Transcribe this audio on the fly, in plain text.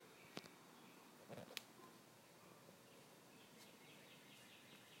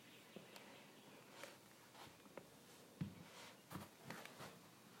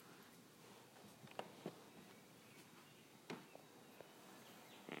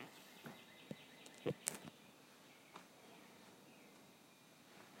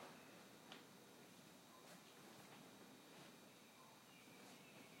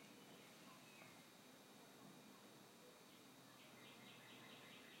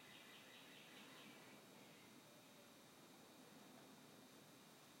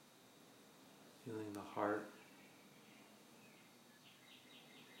heart.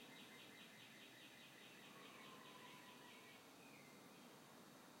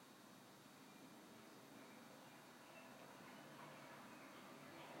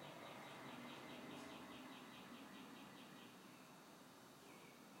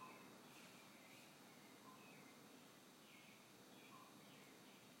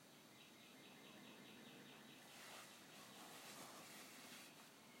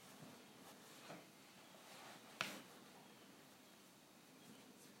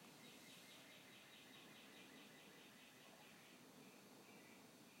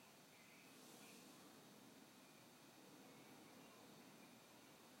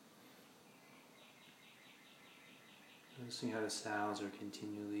 Noticing how the sounds are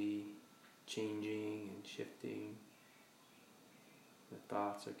continually changing and shifting. The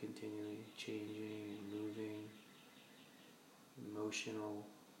thoughts are continually changing and moving. Emotional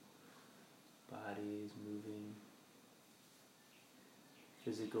body is moving.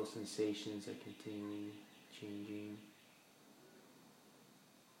 Physical sensations are continually changing.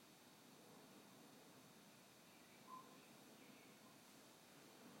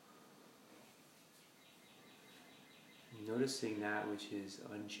 Noticing that which is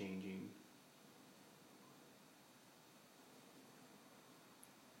unchanging.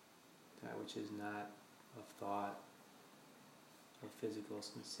 That which is not of thought, of physical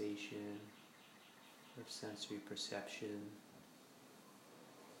sensation, of sensory perception,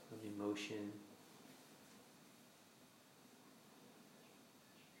 of emotion,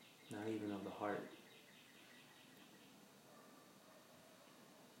 not even of the heart.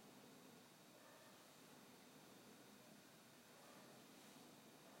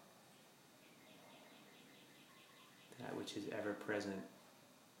 That which is ever present.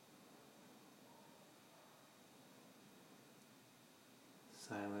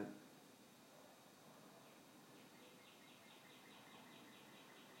 Silent.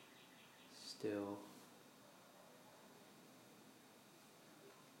 Still.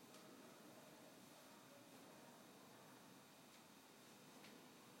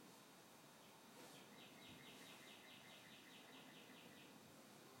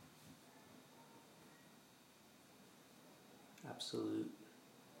 Absolute.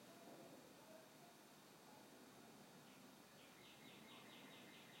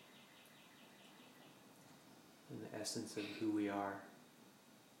 And the essence of who we are.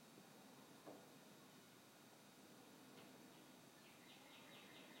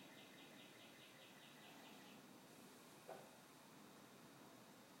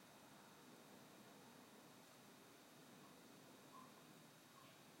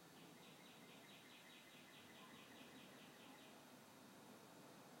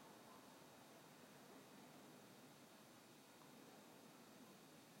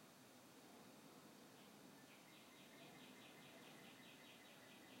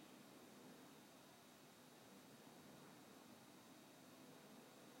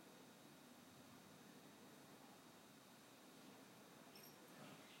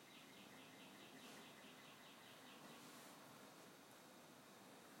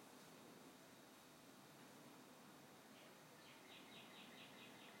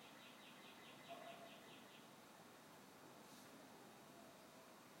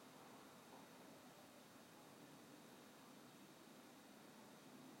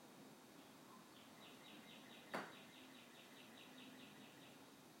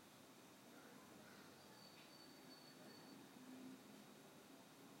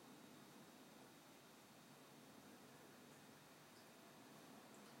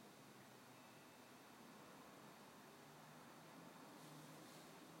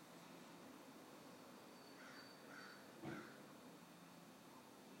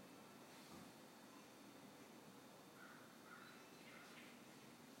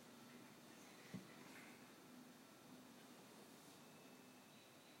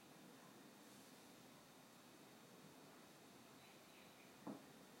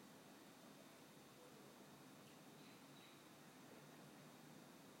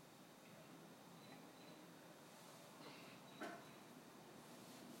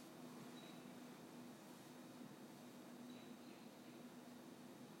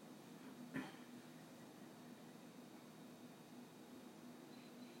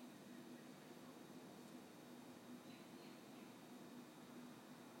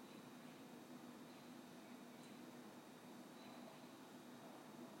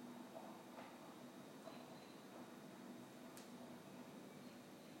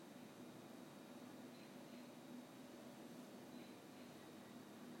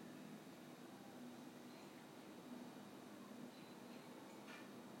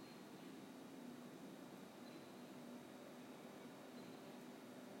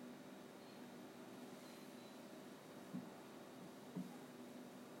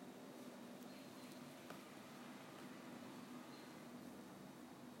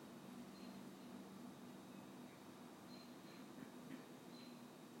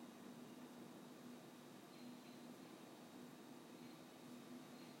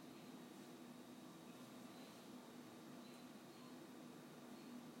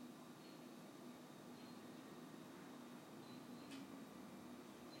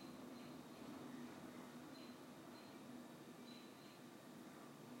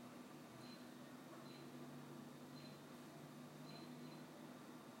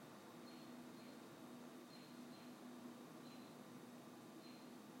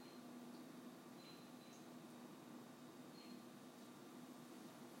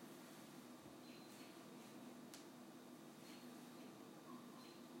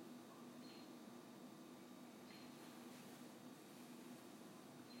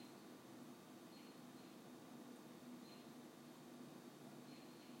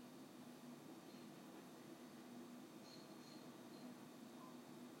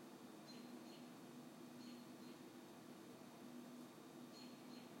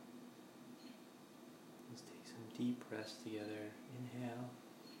 deep breaths together. Inhale.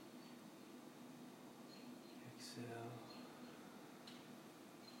 Exhale.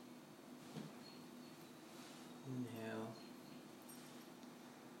 Inhale.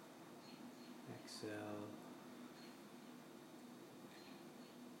 Exhale.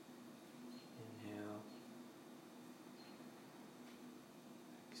 Inhale.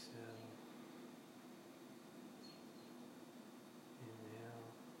 Exhale. Inhale.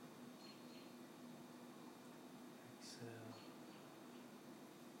 Exhale.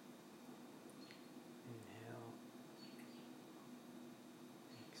 Inhale.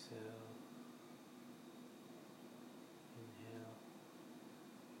 Exhale. Inhale.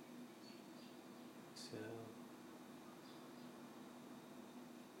 Exhale.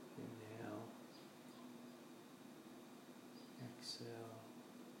 Inhale. Exhale.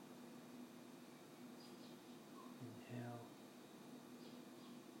 Inhale.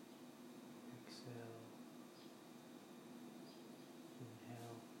 Exhale.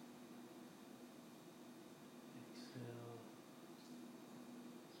 Inhale. Exhale.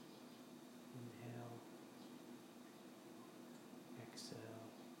 Inhale. Exhale.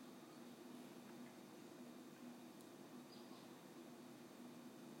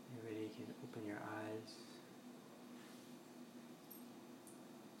 You're ready, you can open your eyes.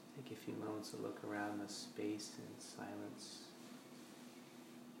 Take a few moments to look around the space in silence.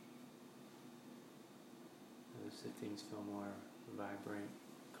 Notice that things feel more vibrant,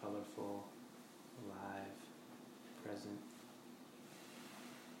 colorful, alive, present,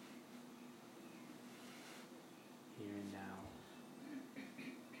 here and now.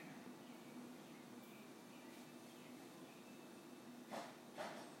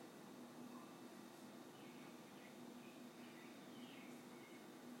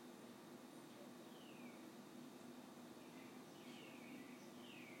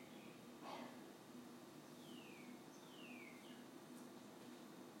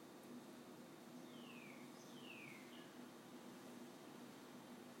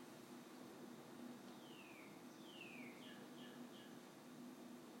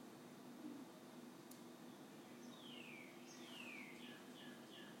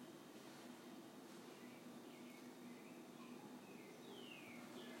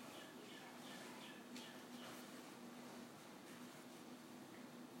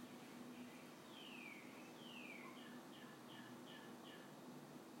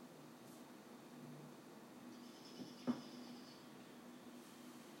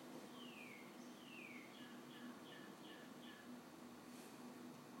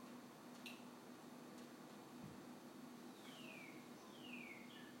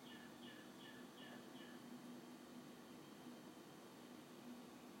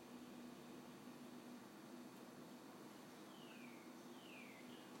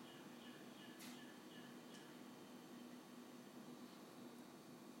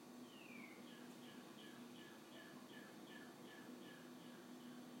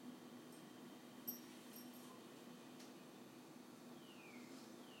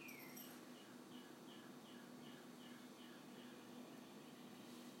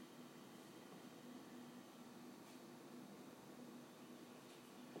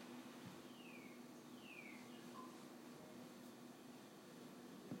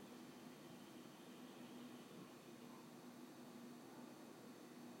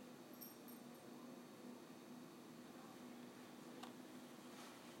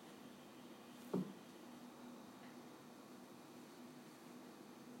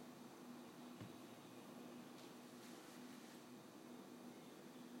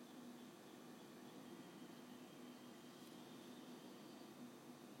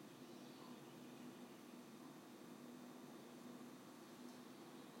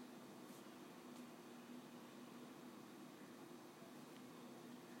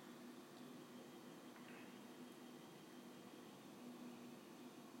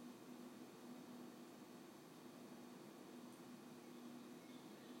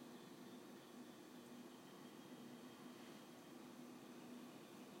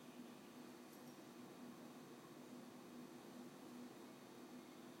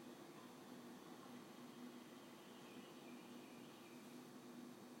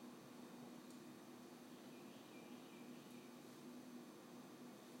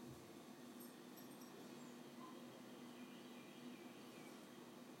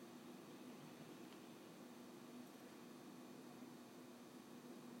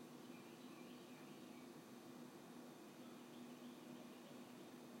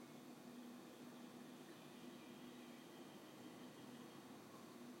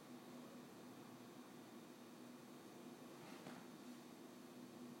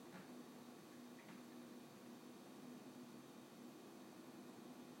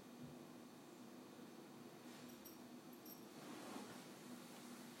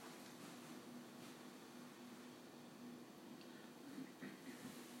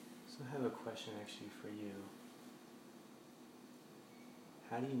 So I have a question actually for you.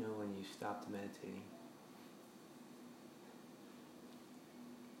 How do you know when you stopped meditating?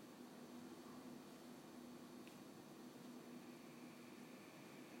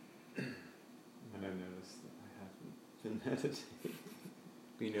 When I notice that I haven't been meditating.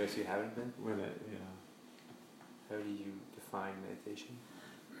 You notice you haven't been? Yeah. How do you define meditation?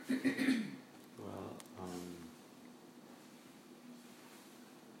 Well,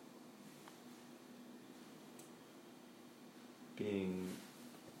 being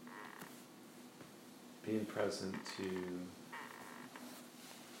present to,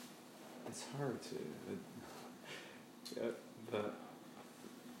 it's hard to, but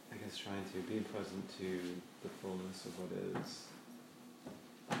I guess trying to be present to the fullness of what is,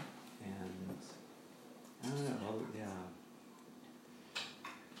 and I don't know, yeah.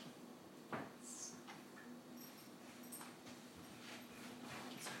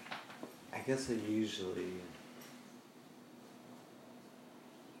 I guess I usually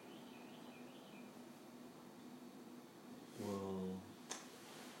will,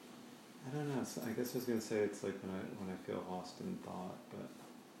 I don't know, so I guess I was going to say it's like when I feel lost in thought, but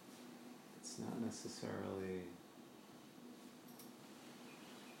it's not necessarily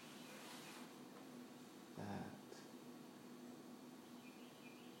that.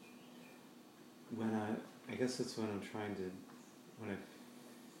 I guess it's when I'm trying to, when I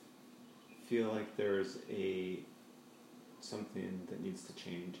feel like there's something that needs to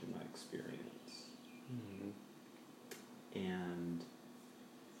change in my experience. Mm-hmm. And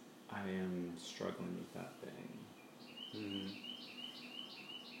I am struggling with that thing. Mm-hmm.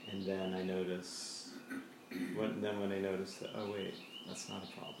 And then I notice, when I notice that, oh wait, that's not a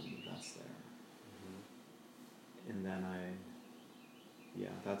problem, that's there. Mm-hmm. And then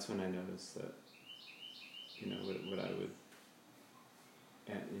that's when I notice that, what I would,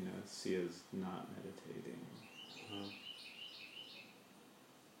 see as not meditating. Uh-huh.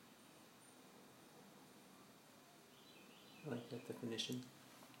 I like that definition.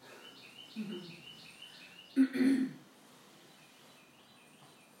 I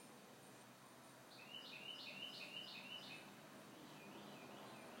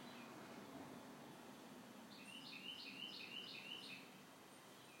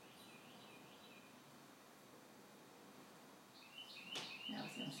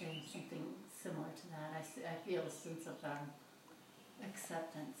was going to say something similar to that. I feel a sense of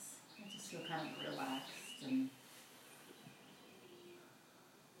acceptance. I just feel kind of relaxed and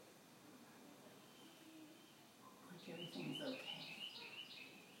like everything's okay.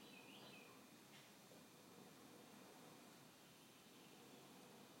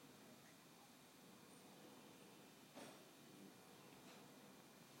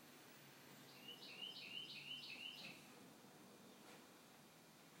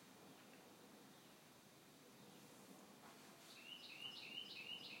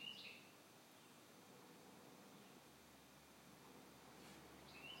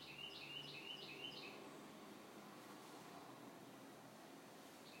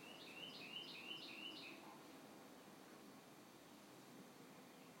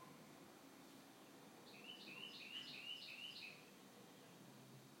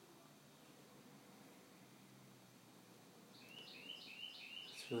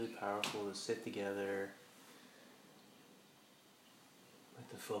 It's really powerful to sit together with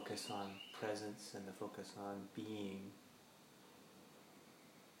the focus on presence and the focus on being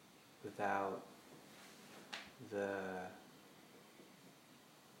without the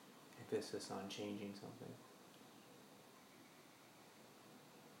emphasis on changing something.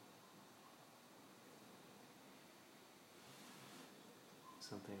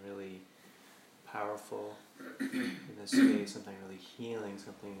 Something really powerful in this space, something really healing,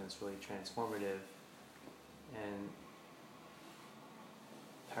 something that's really transformative, and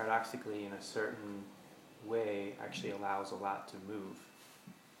paradoxically, in a certain way, actually allows a lot to move,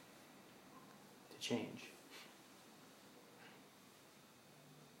 to change.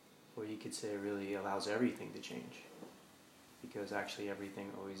 Or you could say it really allows everything to change, because actually everything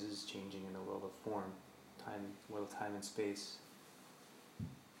always is changing in the world of form, world of time and space.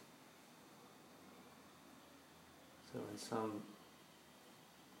 So in some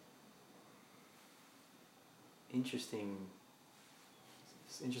interesting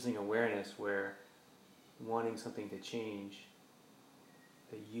awareness where wanting something to change,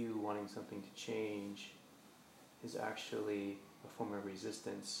 the you wanting something to change, is actually a form of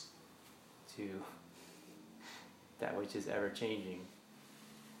resistance to that which is ever changing.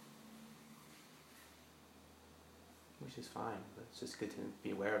 Which is fine, but it's just good to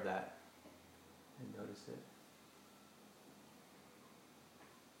be aware of that and notice it.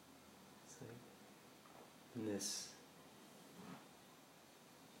 in this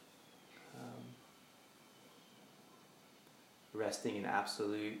resting in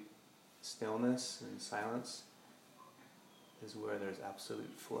absolute stillness and silence is where there's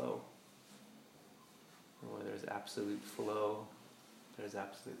absolute flow. And where there's absolute flow, there's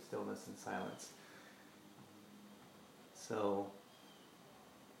absolute stillness and silence. So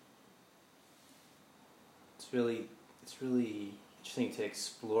it's really interesting to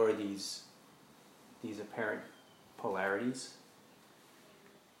explore these apparent polarities,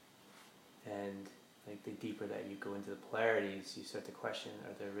 and like the deeper that you go into the polarities, you start to question: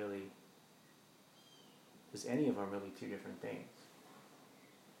 is any of them really two different things?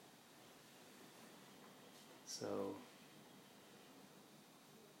 So,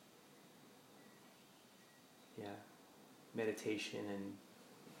 yeah, meditation and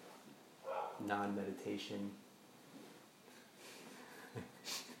non-meditation,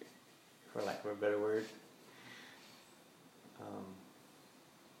 for lack of a better word,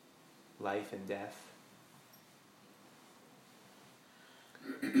 life and death.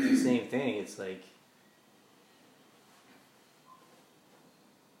 It's the same thing. It's like,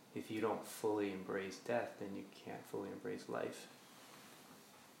 if you don't fully embrace death, then you can't fully embrace life.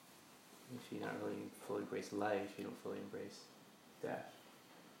 If you don't really fully embrace life, you don't fully embrace death.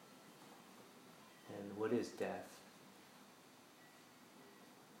 And what is death?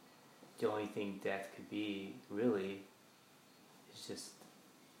 The only thing death could be, really, is just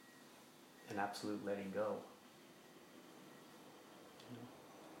an absolute letting go.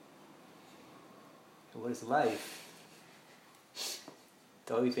 And what is life?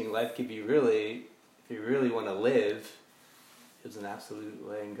 The only thing life could be, really, if you really want to live, is an absolute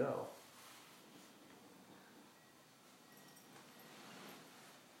letting go.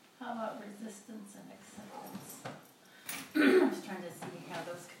 How about resistance and acceptance? I was trying to see how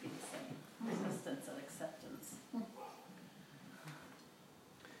those could be the same. Resistance and acceptance.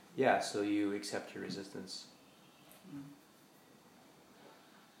 Yeah, so you accept your resistance.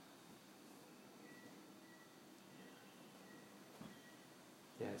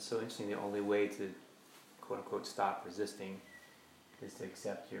 Yeah, it's so interesting. The only way to, quote unquote, stop resisting is to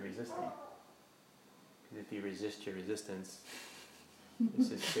accept your resisting. Because if you resist your resistance, it's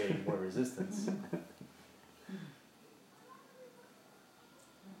just creating more resistance.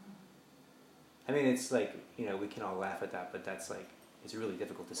 I mean, it's like, we can all laugh at that, but that's like, it's really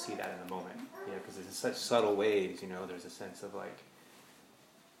difficult to see that in the moment. Yeah, because it's in such subtle ways, there's a sense of like,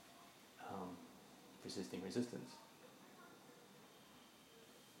 resisting resistance.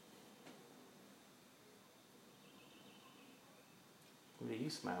 What are you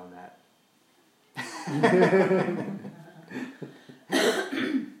smiling at?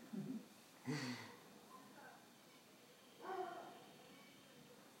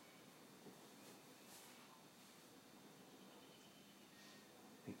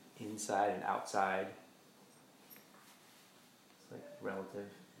 Inside and outside. It's like relative.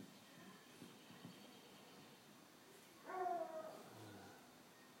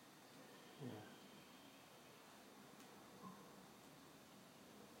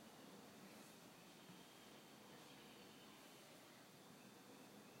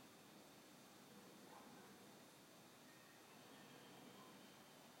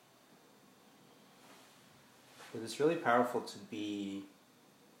 But it's really powerful to be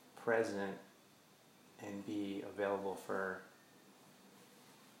present and be available for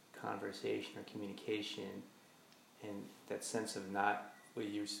conversation or communication, and that sense of not, what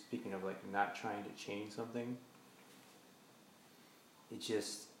you're speaking of, like not trying to change something.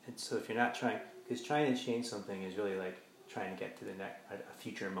 So if you're not trying, because trying to change something is really like trying to get to a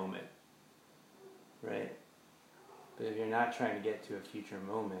future moment, right? But if you're not trying to get to a future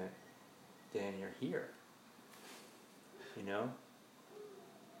moment, then you're here.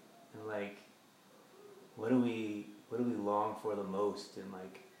 And like, what do we long for the most in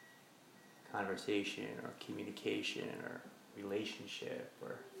like conversation or communication or relationship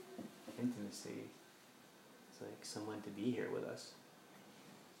or intimacy? It's like someone to be here with us.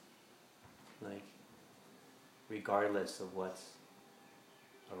 Like, regardless of what's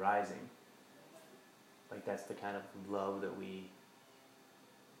arising. Like, that's the kind of love that we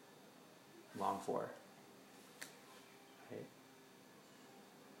long for. Right?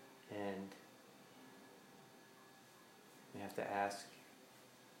 And we have to ask,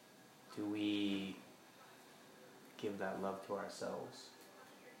 do we give that love to ourselves?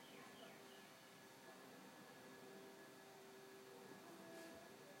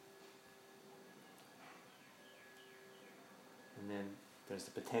 And then there's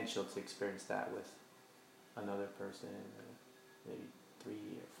the potential to experience that with another person, or maybe 3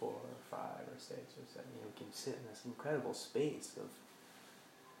 or 4 or 5 or 6 or 7. We can sit in this incredible space of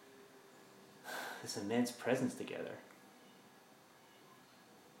this immense presence together.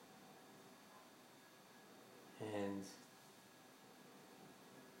 And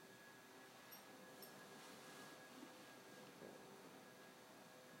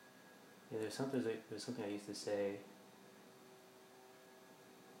there's something I used to say,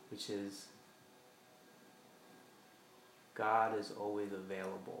 which is, God is always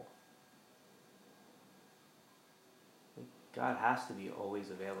available. God has to be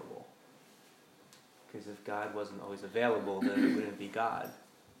always available. Because if God wasn't always available, then it wouldn't be God.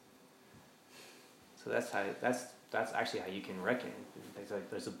 So that's actually how you can reckon.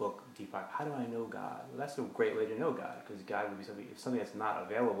 There's a book, Deepak, How Do I Know God? Well, that's a great way to know God, because God would be something, if something that's not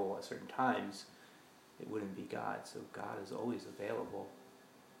available at certain times, it wouldn't be God. So God is always available.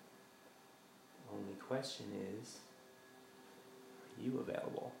 The only question is, are you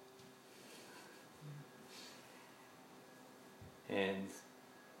available? And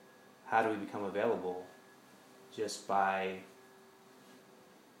how do we become available? Just by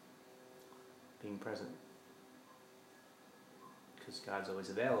being present. Because God's always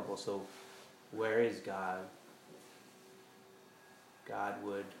available. So where is God?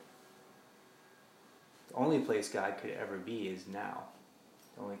 The only place God could ever be is now.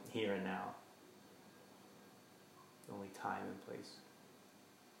 Only here and now. The only time and place.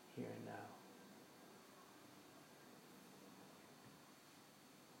 Here and now.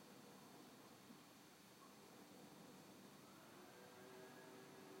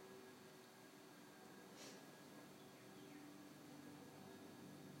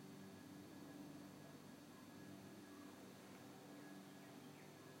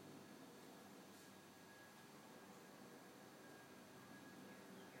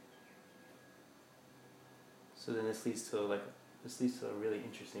 So then this leads to a really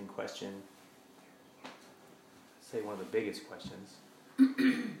interesting question. Say one of the biggest questions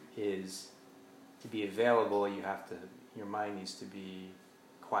is, to be available, your mind needs to be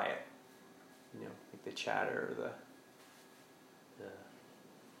quiet. Like the chatter, the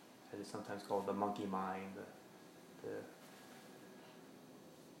as it's sometimes called, the monkey mind, the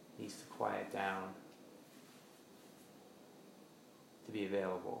needs to quiet down to be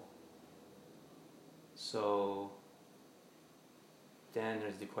available. So then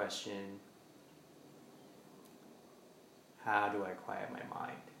there's the question, how do I quiet my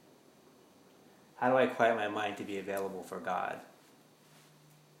mind? How do I quiet my mind to be available for God?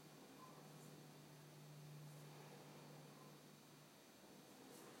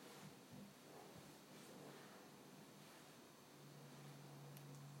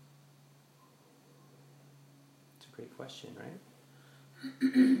 It's a great question, right?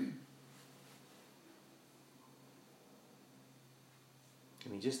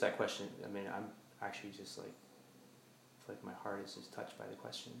 Just that question, I'm actually just I feel like my heart is just touched by the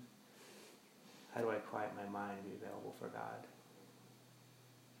question. How do I quiet my mind and be available for God?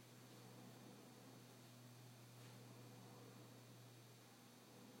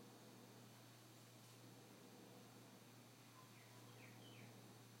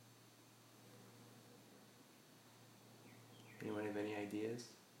 Anyone have any ideas?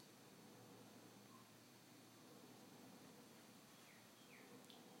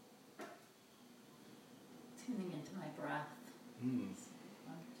 Tuning into my breath. I'm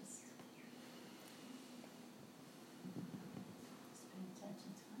just paying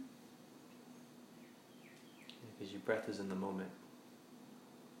attention to it. Because your breath is in the moment.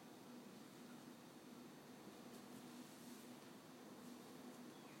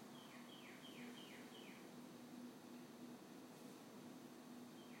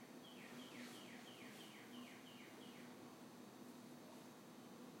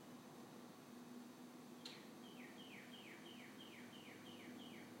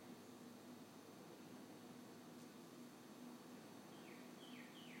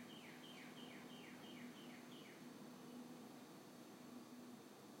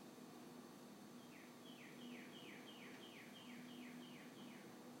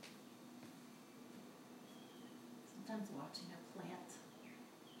 Sometimes watching a plant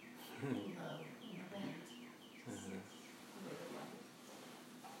in the wind. Really love it. Just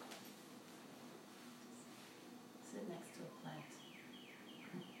sit next to a plant.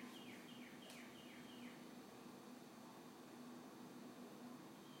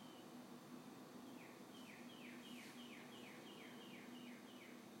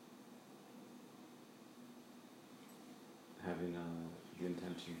 Having the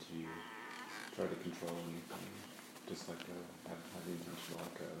intention to try to control anything, just like have the intention to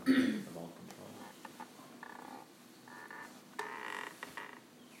let go of all control.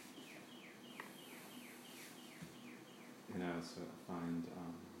 find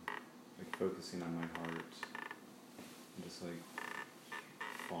like focusing on my heart and just like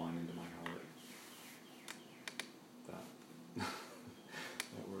falling into my heart. That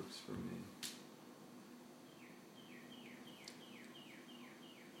that works for me.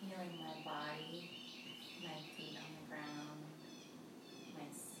 Feeling my body, my feet on the ground, my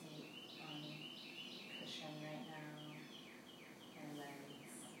seat on the cushion right now, my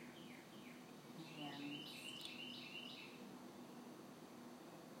legs, my hands,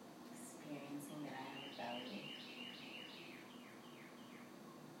 experiencing that I have a belly.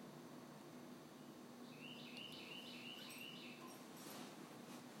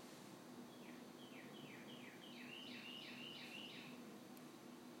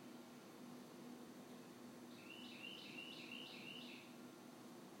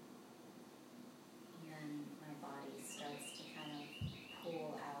 And then my body starts to kind of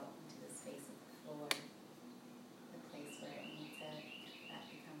pull out into the space of the floor, the place where it meets it. That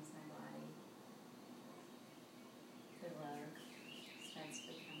becomes my body. The rug starts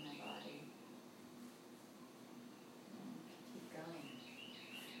to become my body. And keep going.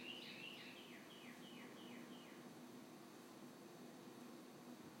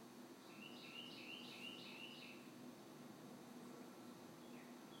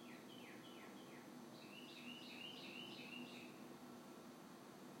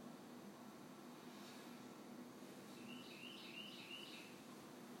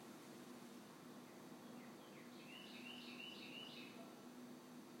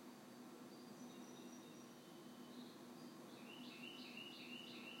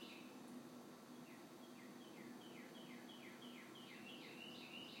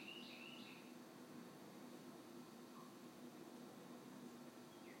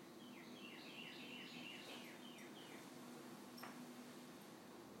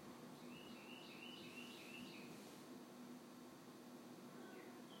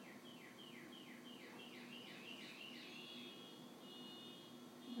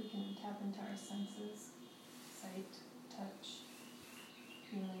 We can tap into our senses, sight, touch,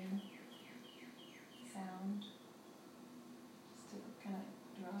 feeling, sound, just to kind of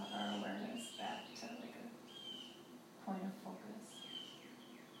draw our awareness back to like a point of focus.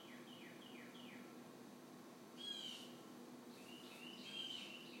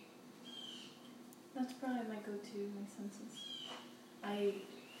 That's probably my go-to, my senses.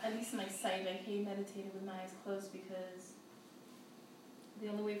 At least my sight, I hate meditating with my eyes closed because the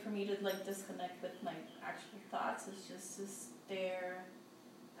only way for me to like disconnect with my actual thoughts is just to stare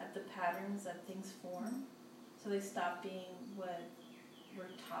at the patterns that things form. So they stop being what we're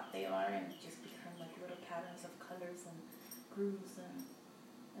taught they are and just become like little patterns of colors and grooves,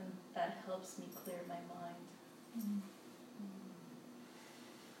 and that helps me clear my mind.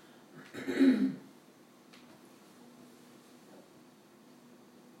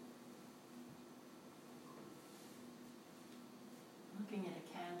 Looking at a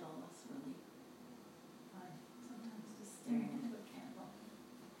candle is really fun. Sometimes just staring into a candle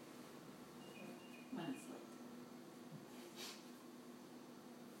when it's lit.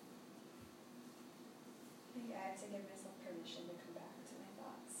 I have to give myself permission to come back to my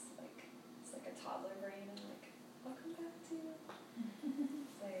thoughts. Like it's like a toddler brain. I'm like, I'll come back to you.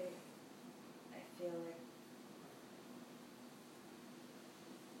 It's like I feel like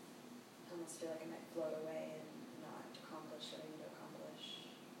I almost feel like I might float away and not accomplish what I need to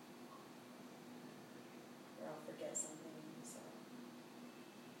accomplish, or I'll forget something. So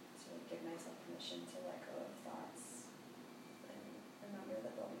really give myself permission to let go of thoughts and remember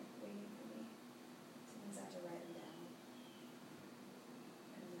that they'll be waiting for me. Sometimes I have to write them down,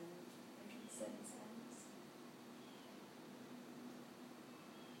 and then I can sit in silence.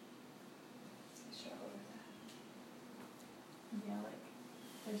 I struggle with that. Yeah, like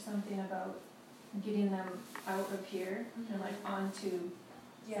there's something about getting them out of here and like onto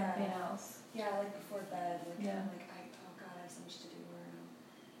something else. Yeah, like before bed, like Yeah. I'm like oh god, I have so much to do.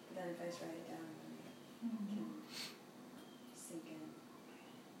 But then if I just write it down, then I can sink in.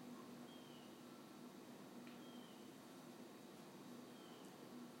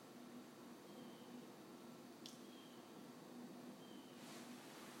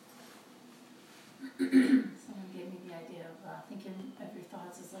 Someone gave me the idea of thinking of your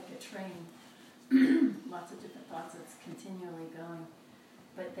thoughts as like a train. Lots of different thoughts that's continually going.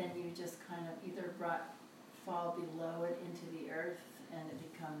 But then you just kind of either fall below it into the earth, and it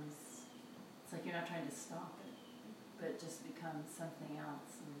becomes, it's like you're not trying to stop it, but it just becomes something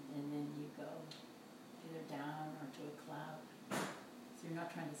else, and then you go either down or to a cloud. So you're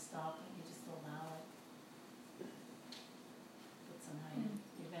not trying to stop it, you just allow it. But somehow you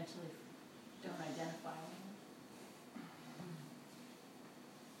eventually don't identify with it.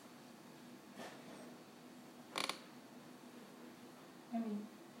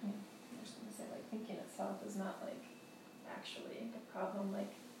 is not like actually a problem.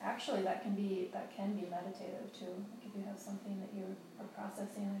 Like actually that can be meditative too. Like if you have something that you are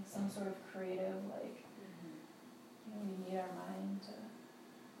processing, like some sort of creative, like you know, we need our mind to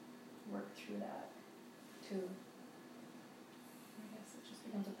work through that too. I guess it just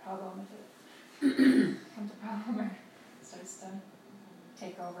becomes a problem if it becomes a problem or starts to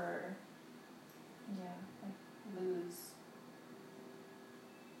take over. Yeah, like lose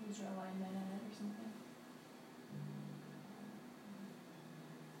your alignment in it or something.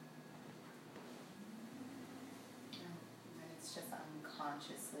 And it's just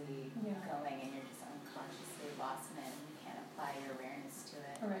unconsciously Yeah. going, and you're just unconsciously lost in it, and you can't apply your awareness to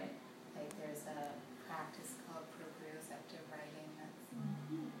it. Right. Like there's a practice called proprioceptive writing that's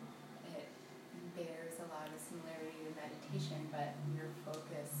it bears a lot of similarity to meditation, but you're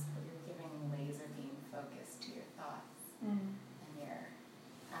giving laser beam focus to your thoughts, and you're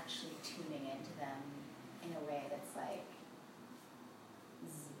actually tuning into them in a way that's like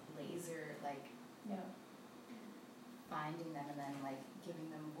laser, like Yeah. finding them and then like giving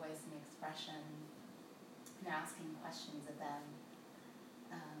them voice and expression and asking questions of them,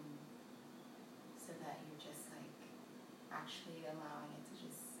 so that you're just like actually allowing it to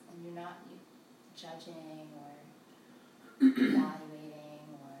just, and you're not judging or evaluating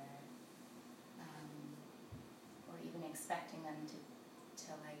or even expecting them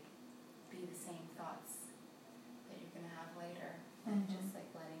to like be the same thoughts that you're gonna have later, and just like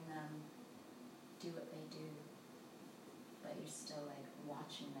letting them do what they do, but you're still like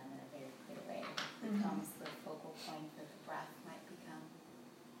watching them in a very clear way. It becomes the focal point for the breath, might become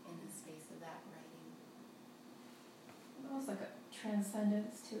in the space of that writing. Almost like a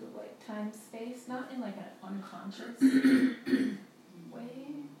transcendence to like time space, not in like an unconscious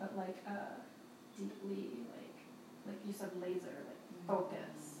way, but like a deeply like you said, laser, like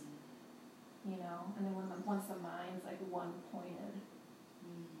focus, you know. And then once the mind's like one pointed,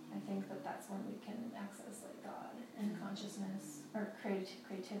 I think that's when we can access like God and consciousness or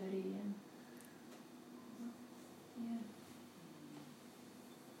creativity and yeah.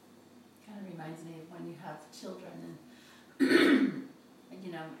 Kind of reminds me of when you have children and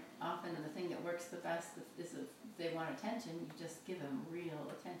you know, often the thing that works the best is if they want attention, you just give them real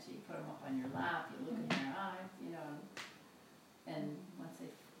attention. You put them up on your lap, you look in their eyes, you know, and once they've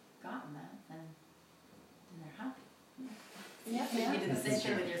gotten that, then they're happy. Yeah, You do the same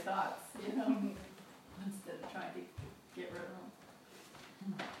thing with your thoughts, you know, instead of trying to get rid of them.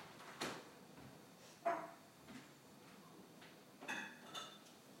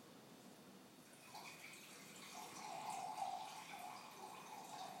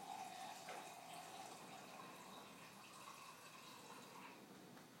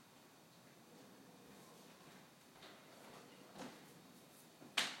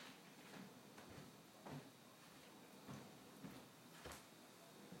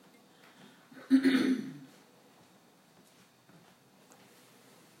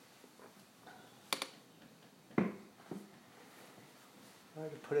 If I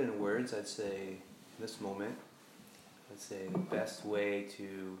could put it in words, I'd say, in this moment, I'd say the best way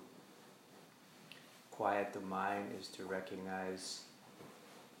to quiet the mind is to recognize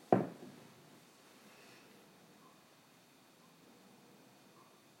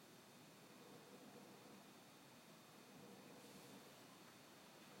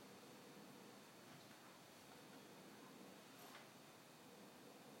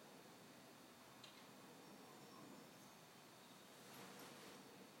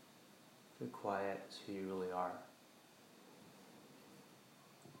the quiet is who you really are.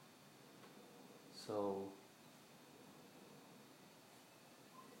 So,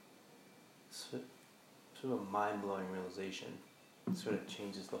 sort of a mind-blowing realization. It sort of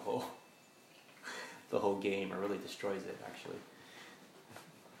changes the whole game, or really destroys it, actually.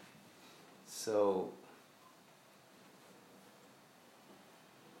 So,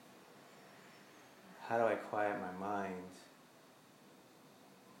 how do I quiet my mind?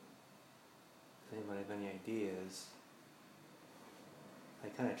 Does anybody have any ideas? I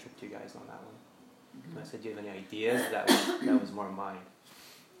kind of tricked you guys on that one. When I said, do you have any ideas? That was more mine.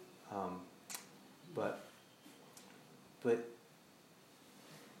 But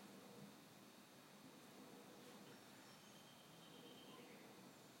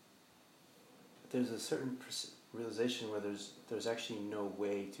there's a certain realization where there's actually no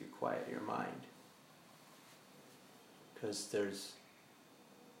way to quiet your mind, because there's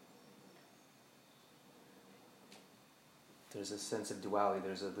a sense of duality.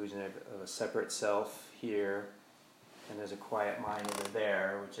 There's an illusion of a separate self here, and there's a quiet mind over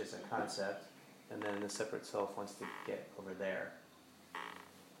there, which is a concept, and then the separate self wants to get over there.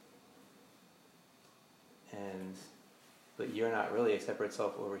 but you're not really a separate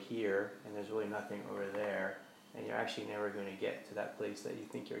self over here, and there's really nothing over there, and you're actually never going to get to that place that you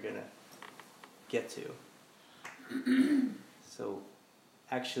think you're going to get to. So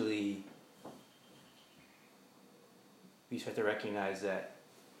actually, we start to recognize that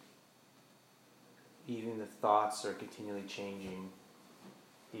even the thoughts are continually changing,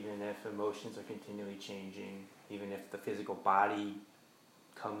 even if emotions are continually changing, even if the physical body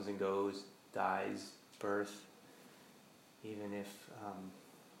comes and goes, dies, birth, even if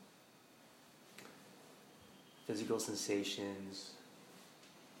physical sensations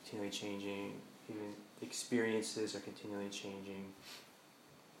continually changing, even experiences are continually changing,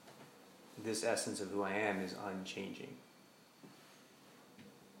 this essence of who I am is unchanging.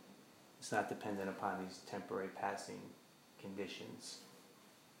 It's not dependent upon these temporary passing conditions.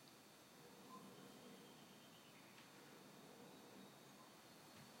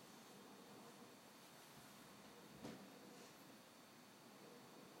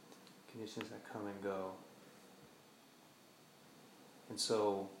 Conditions that come and go. And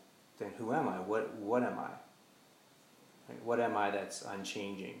so, then who am I? What am I? Right? What am I that's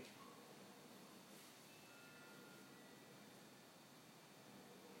unchanging?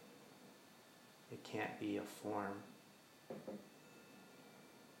 It can't be a form. It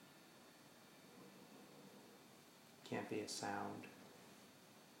can't be a sound.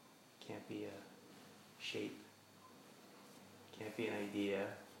 It can't be a shape. It can't be an idea.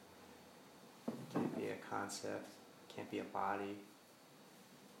 It can't be a concept. It can't be a body.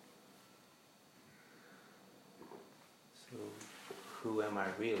 So, who am I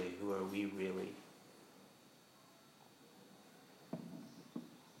really? Who are we really?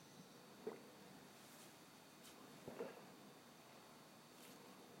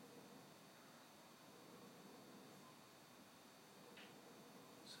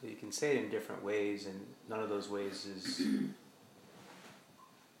 So you can say it in different ways, and none of those ways is,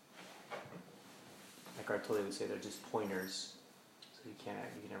 like Eckhart Tolle would say, they're just pointers. So you can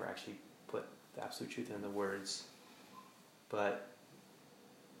never actually put the absolute truth in the words. But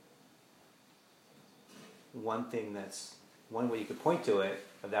one way you could point to it,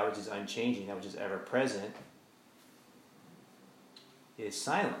 of that which is unchanging, that which is ever present, is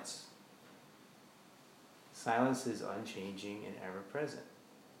silence. Silence is unchanging and ever present.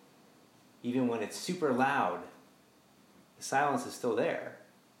 Even when it's super loud, the silence is still there.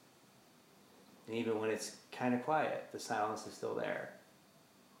 And even when it's kind of quiet, the silence is still there.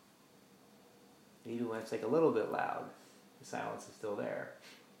 And even when it's like a little bit loud, the silence is still there.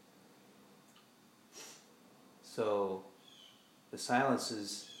 So the silence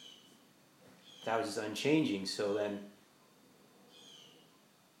is that which is unchanging. So then,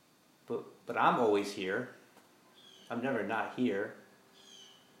 but I'm always here. I'm never not here.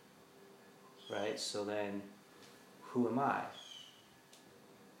 Right? So then, who am I?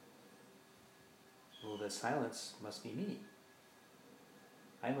 Well, the silence must be me.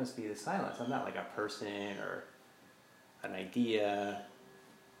 I must be the silence. I'm not like a person or an idea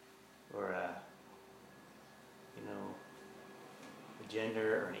or a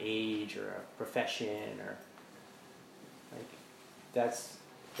gender or an age or a profession or like that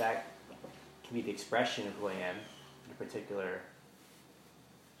can be the expression of who I am in a particular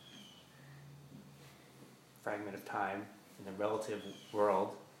fragment of time in the relative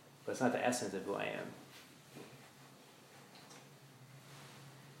world, but it's not the essence of who I am.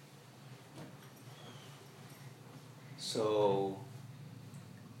 So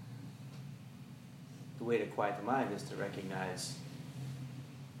the way to quiet the mind is to recognize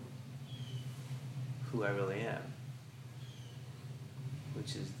who I really am,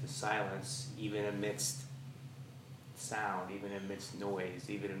 which is the silence, even amidst sound, even amidst noise,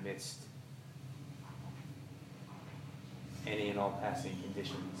 even amidst any and all passing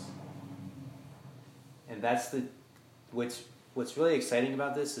conditions. And that's what's really exciting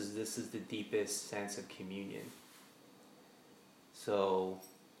about this is the deepest sense of communion. So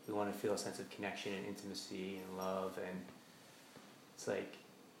we want to feel a sense of connection and intimacy and love, and it's like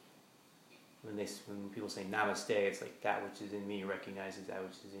when people say namaste, it's like that which is in me recognizes that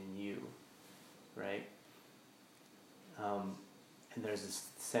which is in you, right? And there's this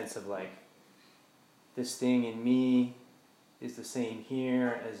sense of like this thing in me is the same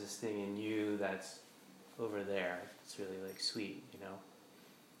here as this thing in you that's over there. It's really like sweet,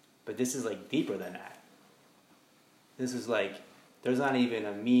 But this is like deeper than that. This is like there's not even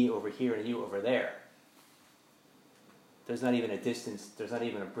a me over here and a you over there. There's not even a distance, there's not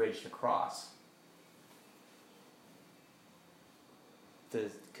even a bridge to cross.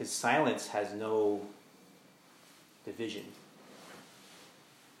 Because silence has no division.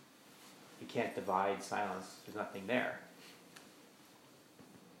 can't divide silence. There's nothing there.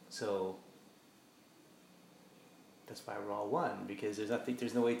 So that's why we're all one, because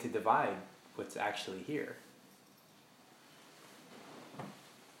there's no way to divide what's actually here.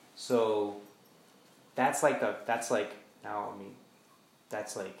 So that's like that's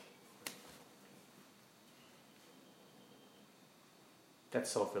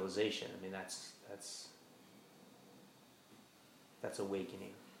self-realization. I mean, that's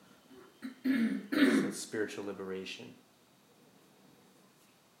awakening. It's spiritual liberation.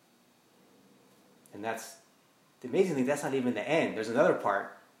 And that's the amazing thing. That's not even the end. There's another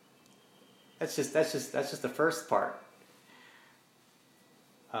part. That's just the first part.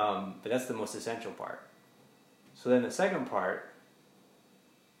 But that's the most essential part. So then the second part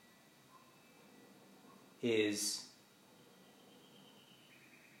is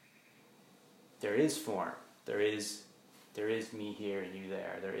there is form. There is me here and you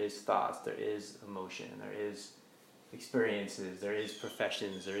there. There is thoughts. There is emotion. There is experiences. There is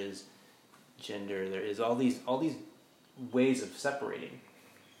professions. There is gender. There is all these ways of separating,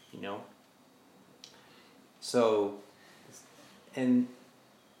 you know. So, and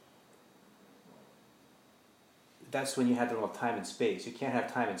that's when you have the role of time and space. You can't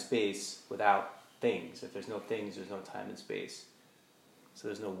have time and space without things. If there's no things, there's no time and space. So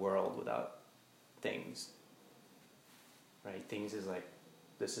there's no world without things. Right? Things is like,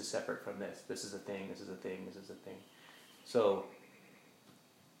 this is separate from this. This is a thing, this is a thing, this is a thing. So,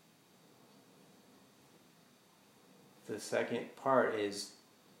 the second part is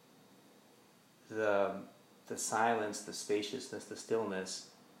the silence, the spaciousness, the stillness.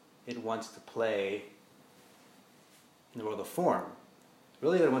 It wants to play in the world of form.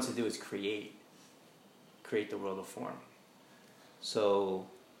 Really what it wants to do is create the world of form. So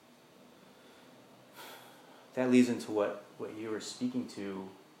that leads into what you were speaking to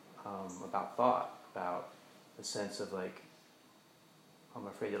about thought, about the sense of like, I'm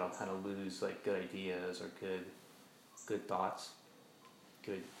afraid that I'll kind of lose like good ideas or good thoughts,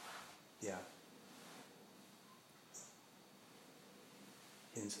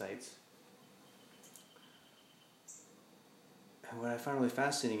 insights. And what I find really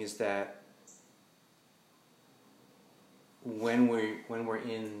fascinating is that when we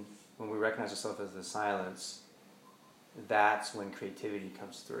recognize ourselves as the silence, that's when creativity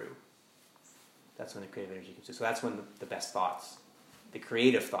comes through. That's when the creative energy comes through. So that's when the best thoughts, the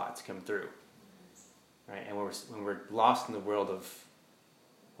creative thoughts come through. Right? And when we're lost in the world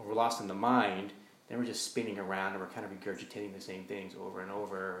when we're lost in the mind, then we're just spinning around and we're kind of regurgitating the same things over and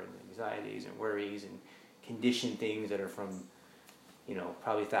over, and anxieties and worries and conditioned things that are from, you know,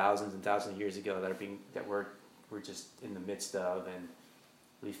 probably thousands and thousands of years ago that we're just in the midst of, and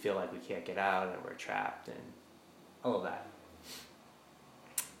we feel like we can't get out and we're trapped and all of that.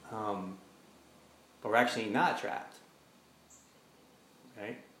 But we're actually not trapped,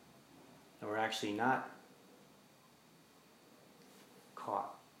 right? And we're actually not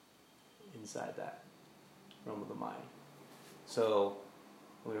caught inside that realm of the mind. So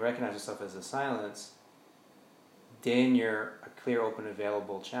when we recognize yourself as a silence, then you're a clear, open,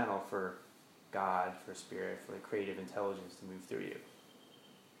 available channel for God, for spirit, for the creative intelligence to move through you.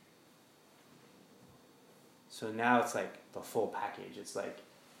 So now it's like the full package. It's like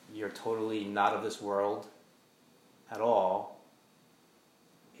you're totally not of this world at all,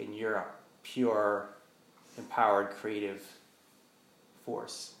 and you're a pure, empowered, creative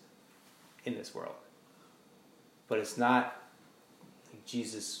force in this world. But it's not, like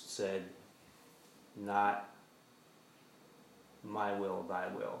Jesus said, not my will, thy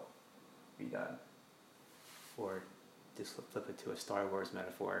will be done. Or just flip it to a Star Wars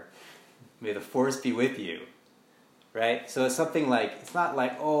metaphor. May the force be with you. Right? So it's something like, it's not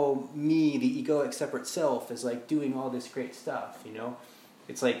like, oh, me, the egoic separate self, is like doing all this great stuff, you know?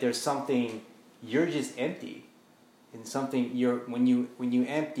 It's like there's something, you're just empty. And something, when you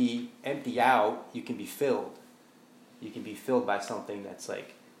empty out, you can be filled. You can be filled by something that's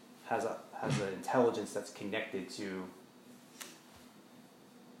like, has an intelligence that's connected to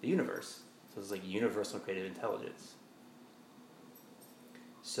the universe. So it's like universal creative intelligence.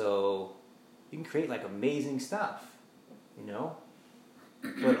 So you can create like amazing stuff, you know?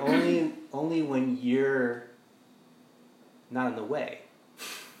 But only when you're not in the way.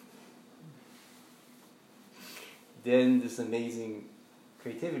 Then this amazing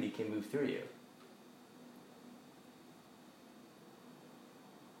creativity can move through you.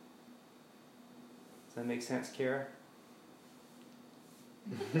 Does that make sense, Kara?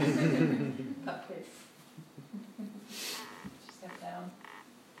 Okay. Step down.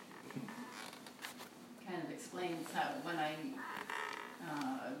 Kind of explains how when I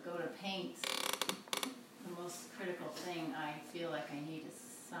go to paint, the most critical thing I feel like I need is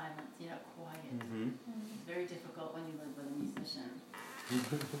silence, quiet. Mm-hmm. It's very difficult when you live with a musician.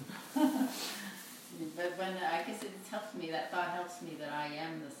 But when I guess it helps me, that thought helps me that I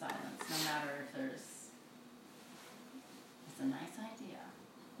am the silence, no matter if it's a nice idea.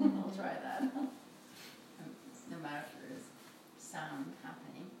 I'll try that. No matter if there is sound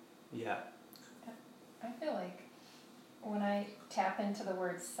happening. Yeah. I feel like when I tap into the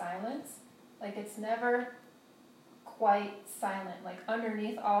word silence, like it's never quite silent. Like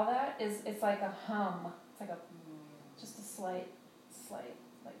underneath all that it's like a hum. It's like just a slight,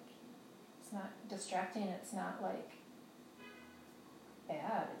 like it's not distracting. It's not like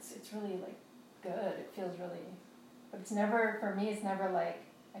bad. It's really like good. It feels really, but it's never, for me, it's never like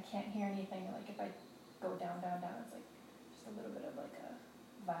I can't hear anything. Like if I go down, it's like just a little bit of like a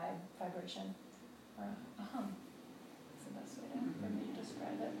vibration, or a hum. That's the best way for me to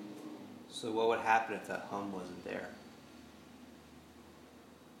describe it. So what would happen if that hum wasn't there?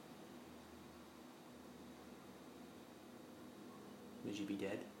 Would you be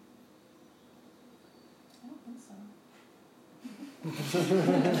dead? I don't think so.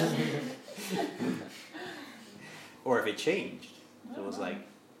 Or if it changed. I It don't was know. like,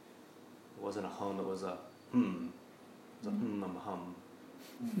 it wasn't a hum, it was a hmm. It was a hum.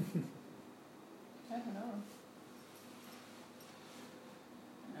 I don't know.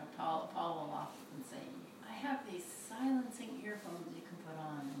 Paul will often say, I have these silencing earphones you can put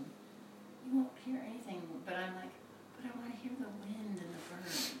on and you won't hear anything. But I'm like, but I want to hear the wind and the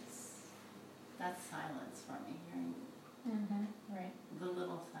birds. That's silence for me, hearing Right. the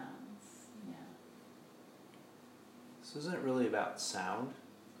little sounds. Yeah. So isn't it really about sound?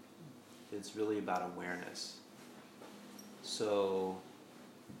 It's really about awareness. So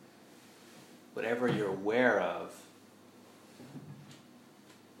whatever you're aware of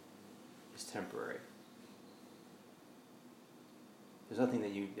is temporary. There's nothing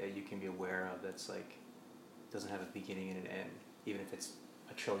that you can be aware of that's like doesn't have a beginning and an end. Even if it's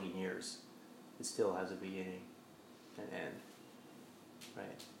 1 trillion years, it still has a beginning and end.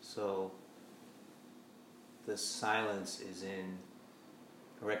 Right? So the silence is in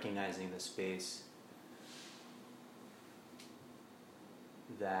recognizing the space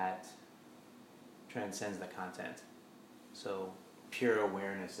that transcends the content. So pure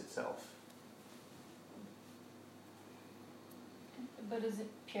awareness itself. But is it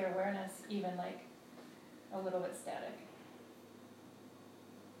pure awareness even like a little bit static?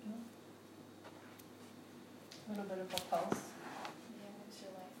 A little bit of a pulse. Yeah, it's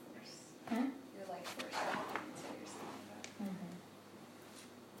your life force. Hmm? Your life force. That's what you're saying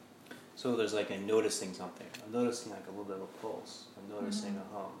about. So there's like a noticing something. I'm noticing like a little bit of a pulse. I'm noticing a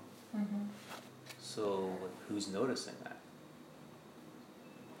hum. So like, who's noticing that?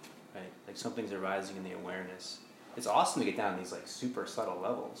 Right? Like something's arising in the awareness. It's awesome to get down these like super subtle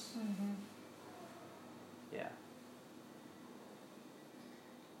levels. Yeah.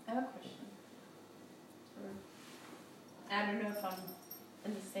 I have a question. I don't know if I'm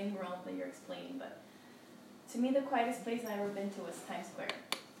in the same realm that you're explaining, but to me the quietest place I've ever been to was Times Square.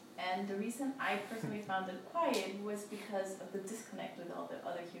 And the reason I personally found it quiet was because of the disconnect with all the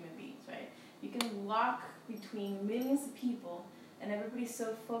other human beings, right? You can walk between millions of people and everybody's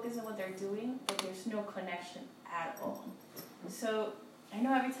so focused on what they're doing that there's no connection at all. So I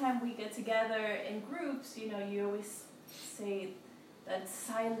know every time we get together in groups, you always say that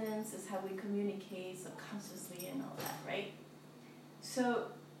silence is how we communicate subconsciously and all that, right? So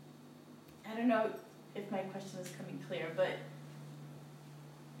I don't know if my question is coming clear, but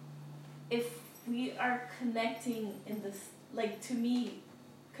if we are connecting in this, like to me,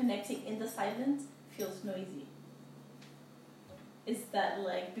 connecting in the silence feels noisy. Is that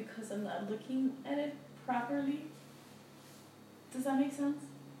like because I'm not looking at it properly? Does that make sense?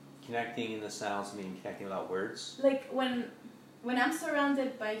 Connecting in the sounds, meaning connecting without words. Like when I'm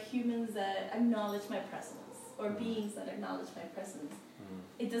surrounded by humans that acknowledge my presence, or beings that acknowledge my presence,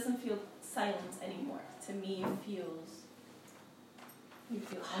 it doesn't feel silence anymore. To me, it feels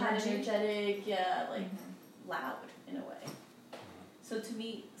hot, energetic, yeah, like loud in a way. So to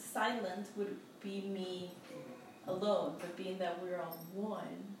me, silent would be me alone, but being that we're all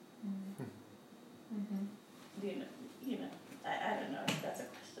one, I don't know if that's a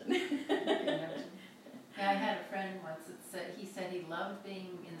question. Yeah, I had a friend once that he said he loved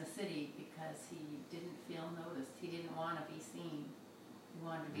being in the city because he didn't feel noticed. He didn't want to be seen. He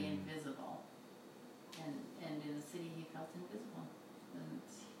wanted to be invisible. And in the city he felt invisible. And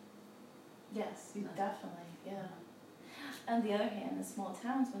Yes, definitely, yeah. On the other hand, in small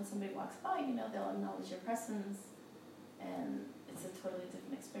towns, when somebody walks by, they'll acknowledge your presence, and it's a totally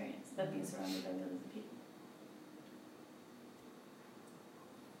different experience than being surrounded by millions of people.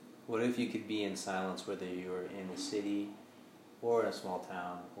 What if you could be in silence, whether you're in a city or in a small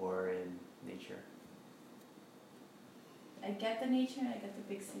town or in nature? I get the nature and I get the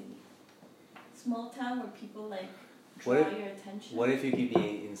big city. Small town where people like draw What if- your attention. What if you could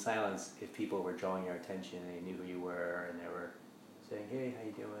be in silence if people were drawing your attention and they knew who you were and they were saying, hey, how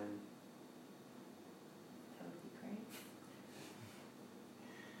you doing? That would be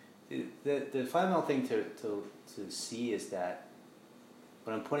great. The fundamental thing to see is that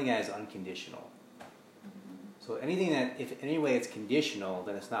what I'm pointing at is unconditional. So anything that, if in any way it's conditional,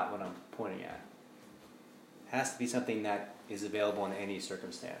 then it's not what I'm pointing at. It has to be something that is available in any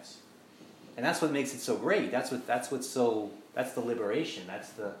circumstance. And that's what makes it so great. That's the liberation.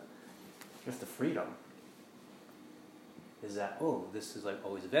 That's the freedom. Is that, oh, this is like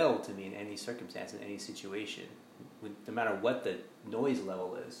always available to me in any circumstance, in any situation, no matter what the noise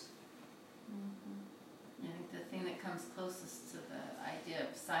level is. I think the thing that comes closest to the idea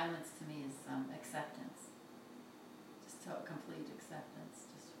of silence to me is acceptance. Just complete acceptance.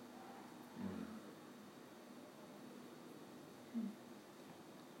 Just.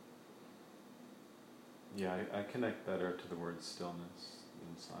 Yeah, I connect better to the word stillness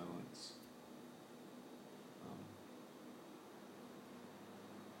than silence.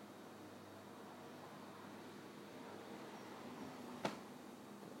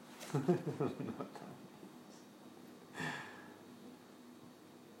 I like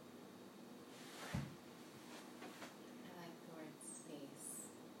the word space.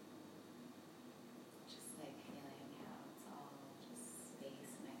 Just like feeling how it's all just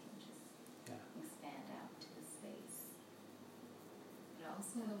space and I can just expand out to the space. But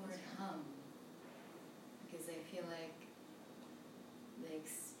also the word hum. Because I feel like the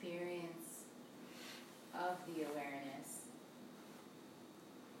experience of the awareness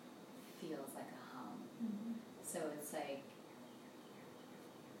feels like a hum. So it's like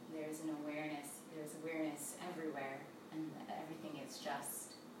there's awareness everywhere, and everything is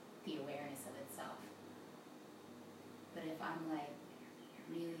just the awareness of itself. But if I'm like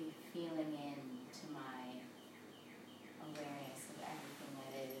really feeling into my awareness of everything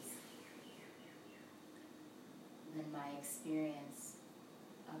that is, then my experience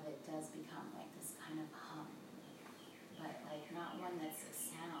of it does become like this kind of hum. But like not one that's a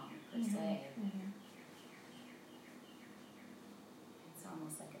sound per se. It's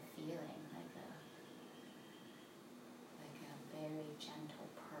almost like a feeling, like a very gentle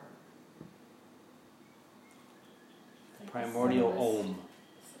purr. Primordial om.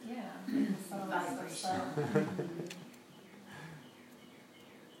 Yeah. Vibration.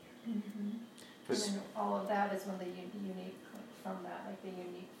 And then all of that is when the unique, from that, like the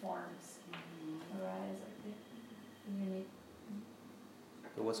unique forms arise, like the unique.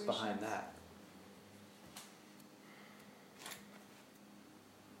 But what's behind that?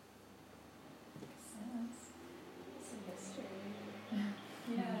 Silence. It's a history.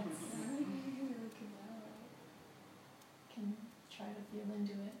 Yeah, can try to feel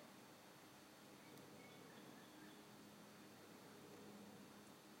into it.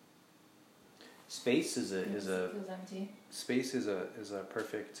 Space is a Feels empty. space is a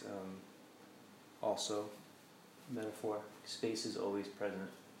perfect also metaphor. Space is always present.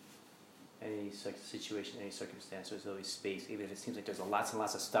 Any situation, any circumstance, there's always space. Even if it seems like there's lots and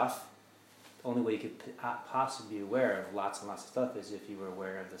lots of stuff, the only way you could possibly be aware of lots and lots of stuff is if you were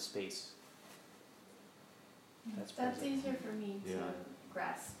aware of the space. That's present. easier for me to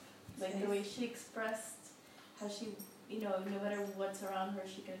grasp. Like the way she expressed how she, no matter what's around her,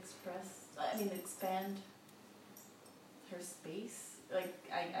 she can expand her space. Like,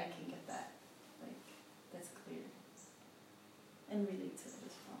 I can get that. Like, that's clear. And relate to it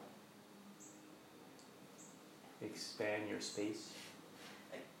as well. Expand your space.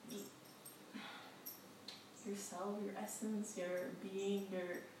 Like, yourself, your essence, your being,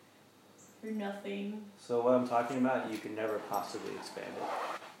 your nothing. So what I'm talking about, you can never possibly expand it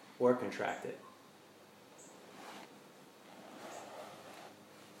or contract it.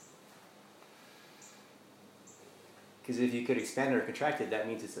 Because if you could expand it or contract it, that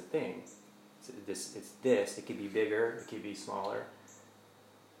means it's a thing. It's this. It could be bigger. It could be smaller.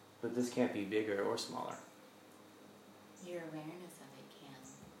 But this can't be bigger or smaller. Your awareness of it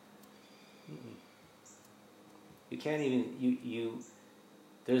can. You can't even.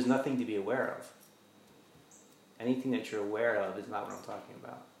 There's nothing to be aware of. Anything that you're aware of is not what I'm talking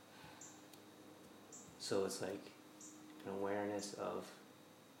about. So it's like an awareness of.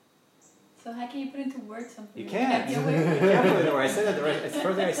 So how can you put into words something? You can't. You can't put it into words. I said that the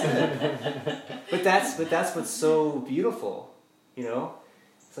first thing I said. But that's what's so beautiful. You know?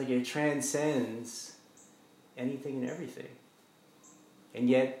 It's like it transcends anything and everything. And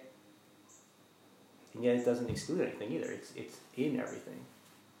yet it doesn't exclude anything either. It's in everything.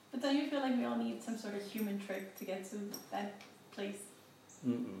 But don't you feel like we all need some sort of human trick to get to that place?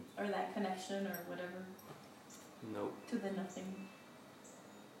 Mm-mm. Or that connection or whatever? Nope. To the nothing?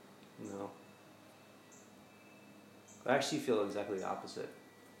 No. I actually feel exactly the opposite.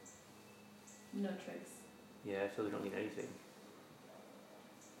 No tricks. Yeah, I feel we don't need anything.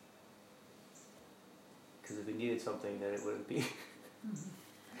 Because if we needed something, then it wouldn't be.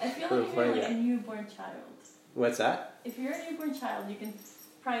 I feel like if you're like a newborn child. What's that? If you're a newborn child, you can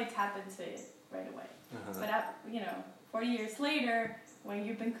probably tap into it right away. Uh-huh. But 40 years later, when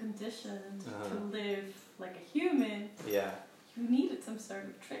you've been conditioned to live like a human, yeah, you needed some sort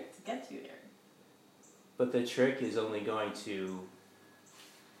of trick to get you there. But the trick is only going to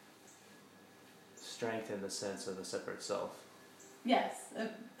strengthen the sense of the separate self. Yes,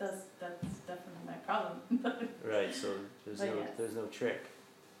 that's definitely my problem. Right, so there's no yes. trick.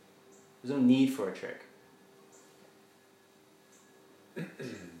 There's no need for a trick.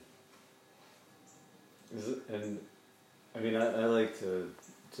 And I mean, I like to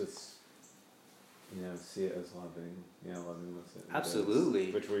just, see it as loving, loving with it.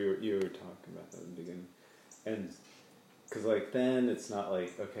 Absolutely. Which you were talking about at the beginning. And, because then it's not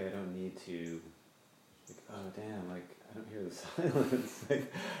like, okay, I don't need to, oh damn, I don't hear the silence.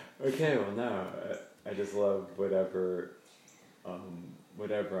 Okay, well no, I just love whatever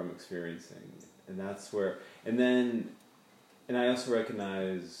I'm experiencing. And that's where, and I also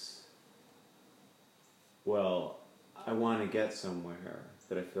recognize, well, I want to get somewhere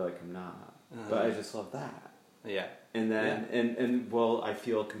that I feel like I'm not, but I just love that. Yeah. And then, and well, I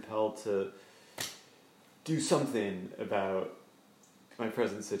feel compelled to do something about my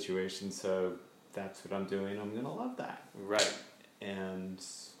present situation, so that's what I'm doing. I'm going to love that. Right. And,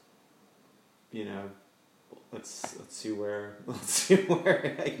 let's see where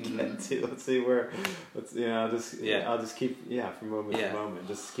I get to. Let's see where, I'll just keep, from moment to moment,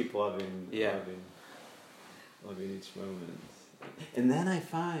 just keep loving each moment. And then I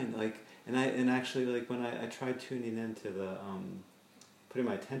find, and actually, when I tried tuning into the, putting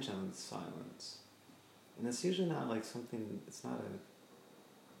my attention on the silence, and it's usually not something, it's not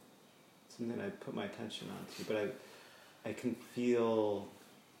something I put my attention onto, but I can feel,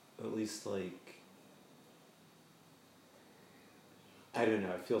 at least I don't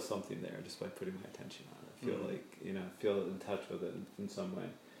know, I feel something there just by putting my attention on it. I feel feel in touch with it in some way.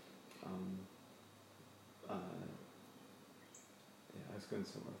 I was going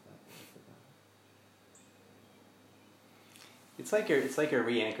somewhere with that, but I forgot. It's like a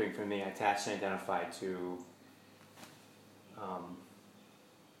re-anchoring for me, attached and identified to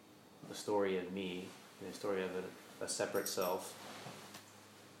the story of me, and the story of a separate self,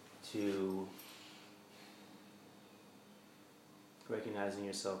 to recognizing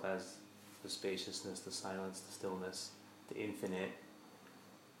yourself as the spaciousness, the silence, the stillness, the infinite,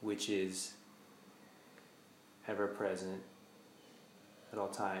 which is ever present at all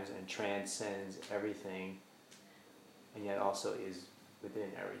times and transcends everything, and yet also is within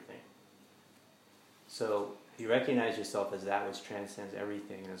everything. So if you recognize yourself as that which transcends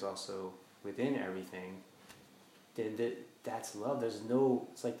everything and is also within everything, then that's love.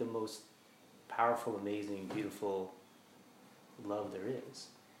 It's like the most powerful, amazing, beautiful love there is.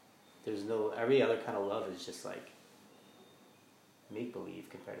 Every other kind of love is just make-believe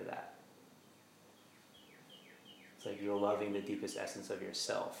compared to that. It's like you're loving the deepest essence of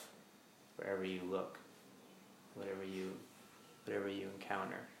yourself wherever you look, whatever you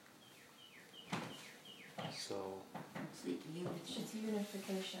encounter. So It's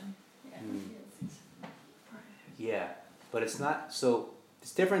unification. Yeah, but it's not, so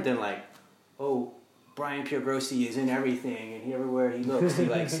it's different than Brian Piergrossi is in everything, and everywhere he looks,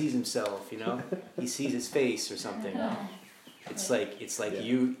 he sees himself, he sees his face or something. It's like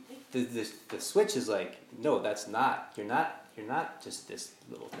you, the switch is no, that's not, you're not just this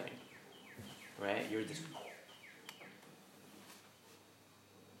little thing, right?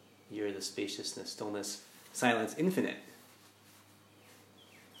 You're the spaciousness, stillness, silence, infinite.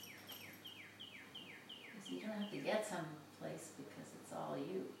 So you don't have to get someplace because it's all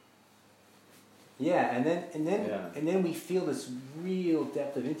you. Yeah, and then we feel this real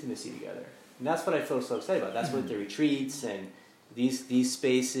depth of intimacy together, and that's what I feel so excited about. That's what the retreats and these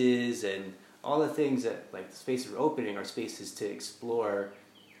spaces and all the things that the spaces we're opening are spaces to explore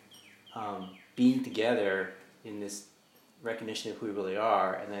being together in this recognition of who we really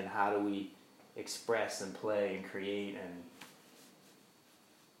are, and then how do we express and play and create and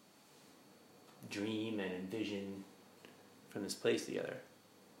dream and envision from this place together.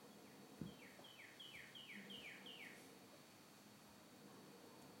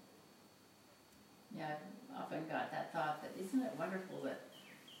 Yeah, I've often got that thought that isn't it wonderful that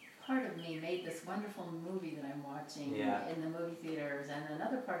part of me made this wonderful movie that I'm watching in the movie theaters, and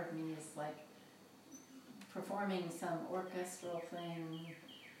another part of me is like performing some orchestral thing,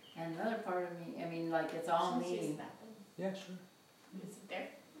 and another part of me, I mean, like it's all me. Yeah, sure. Is it there?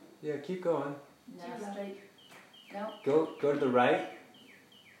 Yeah, keep going. No, straight. No, Go to the right.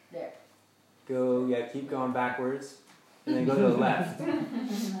 there. Go, yeah, keep going backwards. And then go to the left.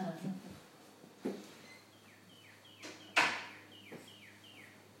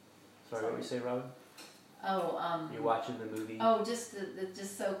 Sorry, what were you saying, Robin? Oh, You're watching the movie. Oh, it's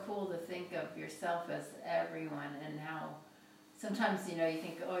just so cool to think of yourself as everyone, and how sometimes, you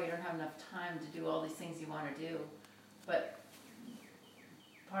think, oh, you don't have enough time to do all these things you want to do, but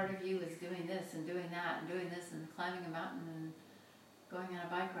part of you is doing this and doing that and doing this and climbing a mountain and going on a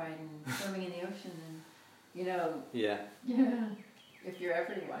bike ride and swimming in the ocean and, Yeah. if you're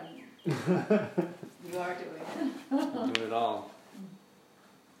everyone, you are doing it. Do it all.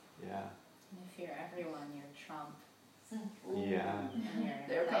 Yeah. And if you're everyone, you're Trump. Yeah. And you're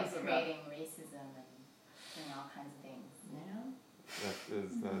There like comes the creating racism and doing all kinds of things. Yeah.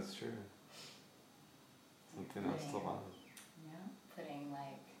 That is true. Something else to love. Yeah. Putting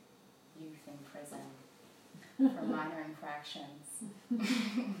like youth in prison for minor infractions.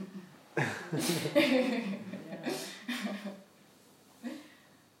 Yeah.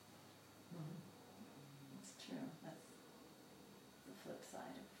 It's true. That's the flip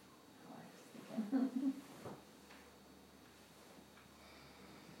side of how I was thinking.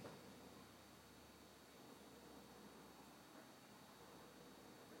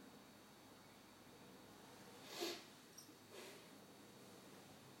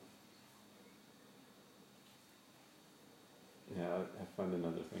 Yeah, I find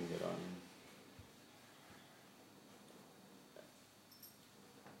another thing that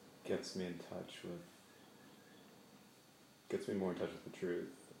gets me more in touch with the truth,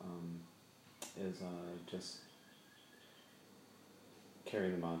 is just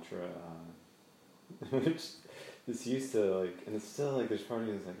carrying the mantra, which is used to and it's still there's part of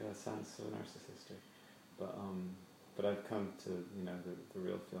me that's like, oh, it sounds so narcissistic, but I've come to the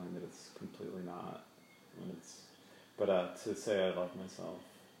real feeling that it's completely not, but to say I love myself,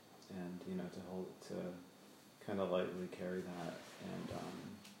 and to kind of lightly carry that, and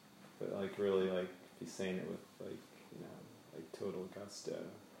but really be saying it with total gusto,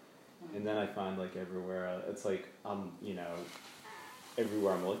 and then I find everywhere it's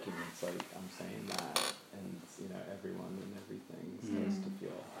everywhere I'm looking, it's I'm saying that, and everyone and everything starts to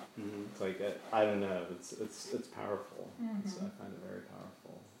feel. Mm-hmm. It's I don't know, it's powerful. Mm-hmm. I find it very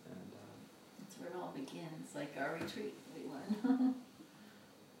powerful, and That's where it all begins, like our retreat we went.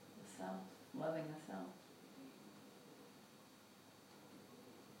 The self, loving the self.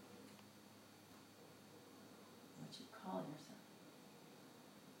 What you call yourself.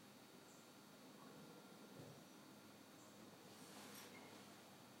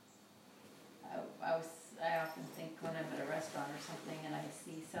 I often think when I'm at a restaurant or something and I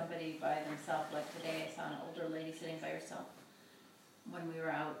see somebody by themselves, like today I saw an older lady sitting by herself when we were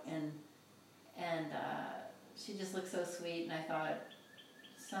out, and she just looked so sweet, and I thought,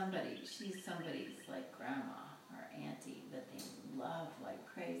 she's somebody's grandma or auntie that they love like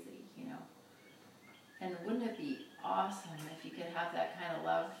crazy, And wouldn't it be awesome if you could have that kind of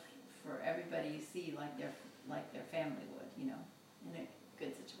love for everybody you see, like their family would, in a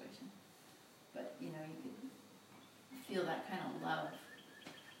good situation. But you could feel that kind of love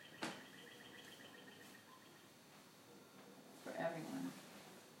for everyone.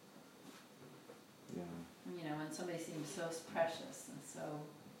 yeah. When somebody seems so precious and so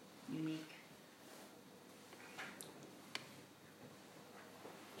unique.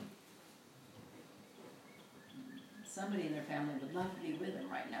 Somebody in their family would love to be with them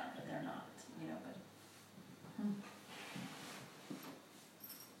right now, but they're not, but...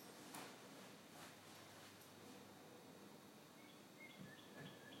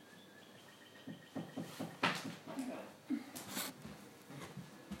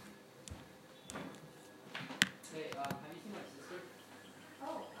 Hey, have you seen my sister?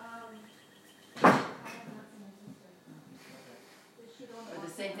 Oh, I have not seen my sister. Is she the one that Or the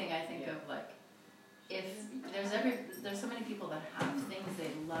walks same around? thing I think of, if there's so many people that have things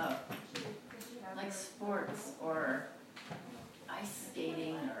they love, Does she have like her- sports or ice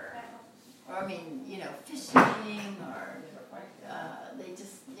skating or fishing or they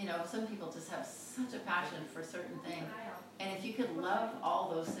just, some people just have such a passion for certain things, And if you could love all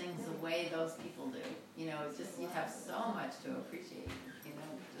those things the way those people do, you know, it's just, you'd have so much to appreciate, you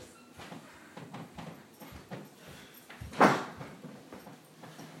know, just.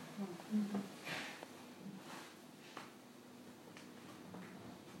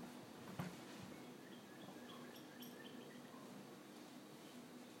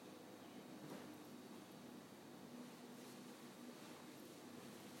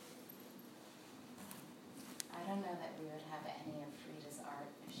 I don't know that we would have any of Frida's art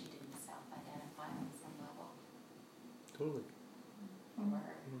if she didn't self-identify on some level. Totally. Or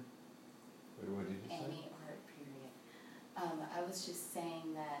What did you say? any art, period. I was just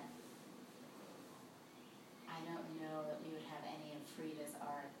saying that I don't know that we would have any of Frida's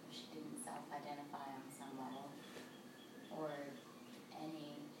art if she didn't self-identify on some level. Or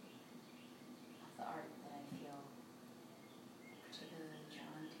any of the art that I feel particularly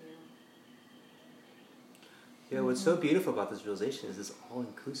drawn to. Yeah, what's so beautiful about this realization is it's all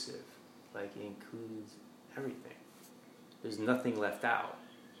inclusive. Like, it includes everything. There's nothing left out.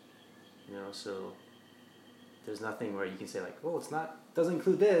 You know, so there's nothing where you can say like, oh, doesn't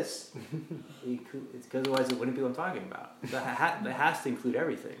include this. It's because otherwise it wouldn't be what I'm talking about. It has to include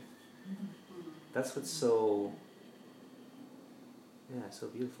everything. That's what's so, so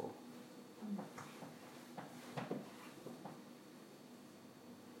beautiful.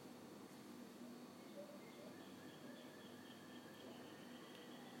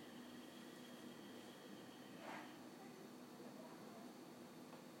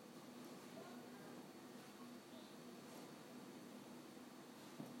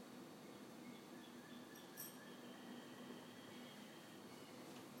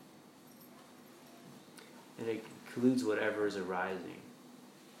 And it includes whatever is arising.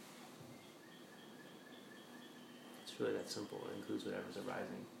 It's really that simple. It includes whatever's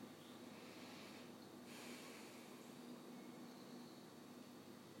arising.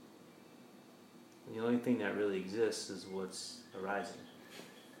 And the only thing that really exists is what's arising.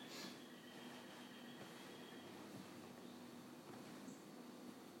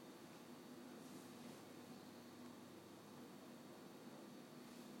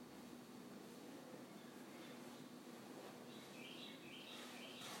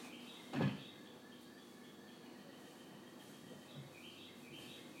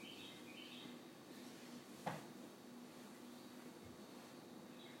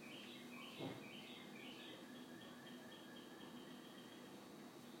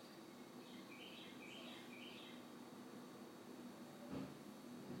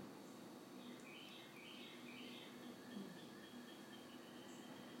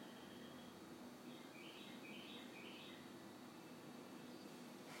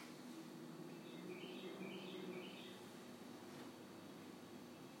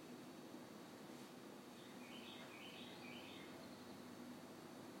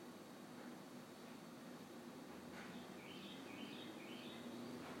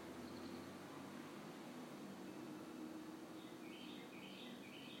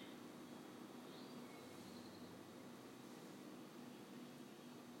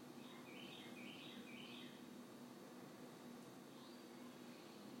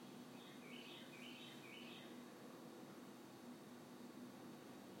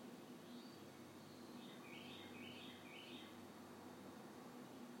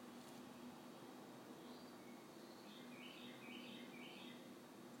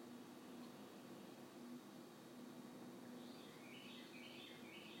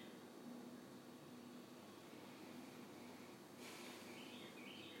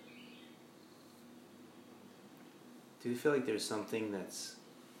 Do you feel like there's something that's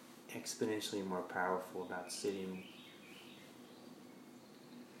exponentially more powerful about sitting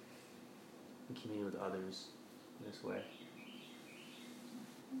and communing with others in this way?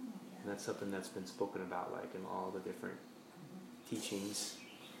 And that's something that's been spoken about, like, in all the different teachings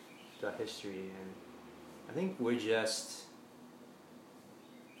throughout history. And I think we're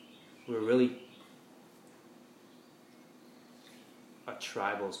really a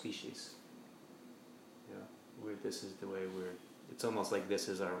tribal species. You know, this is the way it's almost like this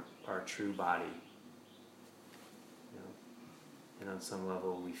is our true body. You know, and on some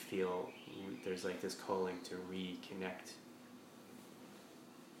level we feel there's like this calling to reconnect.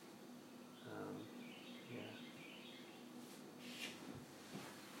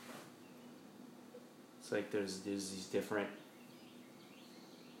 It's like there's these different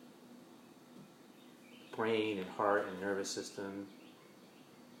brain and heart and nervous system,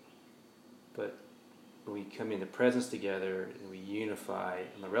 but when we come into presence together and we unify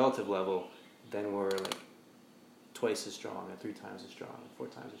on the relative level, then we're like twice as strong and 3 times as strong and 4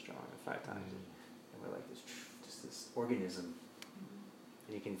 times as strong and 5 times, and we're like this this organism,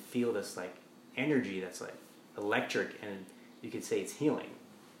 and you can feel this like energy that's like electric, and you could say it's healing.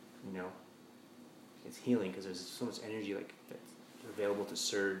 You know, it's healing because there's so much energy like that's available to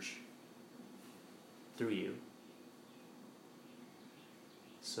surge through you.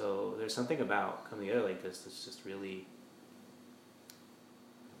 So there's something about coming together like this that's just really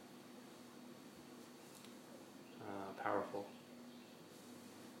powerful.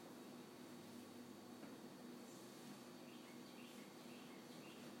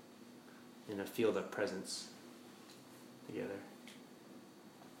 In a field of presence together.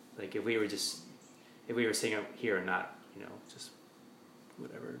 Like if we were sitting up here and not, you know, just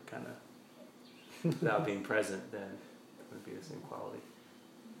whatever kind of without being present, then it wouldn't be the same quality.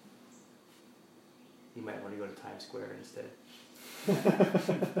 You might want to go to Times Square instead.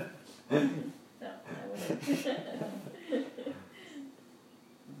 No, I wouldn't.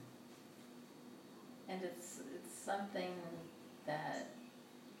 And it's something that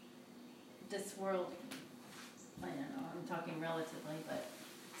this world, I don't know, I'm talking relatively, but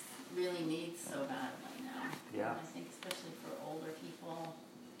really needs so badly now. Yeah. And I think especially for older people,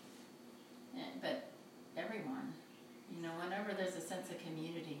 but everyone, you know, whenever there's a sense of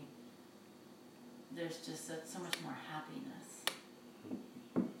community, there's just so much more happiness.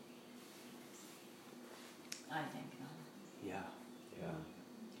 I think. Yeah. Yeah.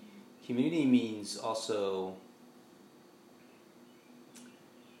 Community means also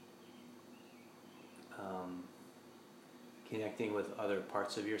connecting with other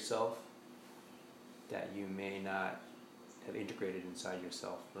parts of yourself that you may not have integrated inside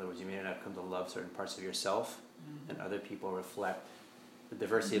yourself. In other words, you may not have come to love certain parts of yourself, and other people reflect, the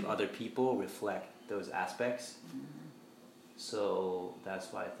diversity of other people reflect those aspects. So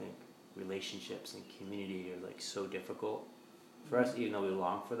that's why I think relationships and community are like so difficult for us, even though we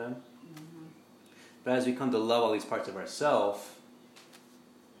long for them. But as we come to love all these parts of ourselves,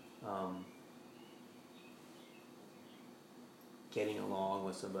 getting along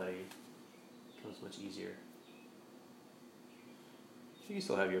with somebody becomes much easier. You can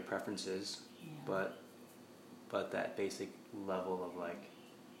still have your preferences, but that basic level of like,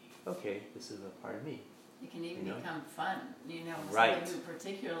 okay, this is a part of me. It can even You know? become fun, you know, Right. somebody who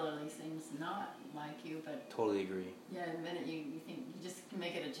particularly seems not like you, but Totally agree. yeah, the minute you think, you just can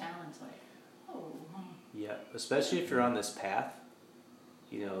make it a challenge, like, oh, huh. Yeah, especially if you're on this path.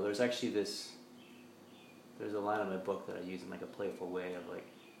 You know, there's a line in my book that I use in like a playful way of like,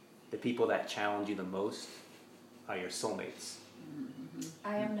 the people that challenge you the most are your soulmates.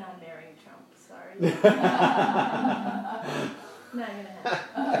 I am not marrying Trump, sorry. Not gonna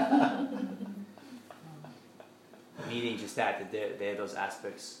happen. Meaning just that they have those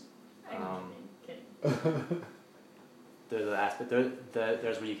aspects. I'm kidding. They're the aspect.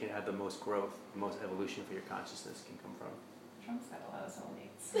 There's where you can have the most growth, the most evolution for your consciousness can come from. Trump's got a lot of soulmates.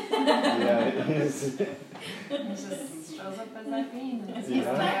 Yeah, it is. He just shows up as that being.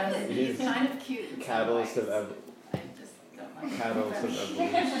 He's kind of cute. in some Catalyst ways. of I just don't like him. catalyst of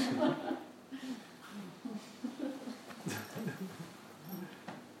evolution.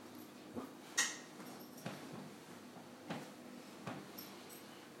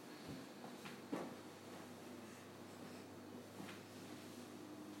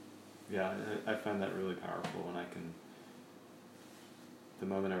 Yeah, I find that really powerful when I can, the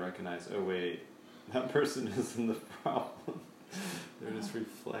moment I recognize, oh wait, that person isn't the problem. They're just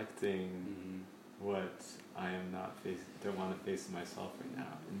reflecting what I am not don't want to face in myself right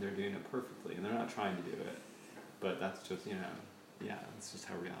now, and they're doing it perfectly, and they're not trying to do it, but that's just, it's just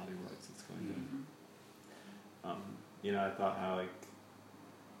how reality works. It's going to, I thought how like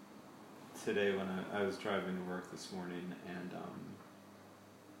today when I was driving to work this morning, and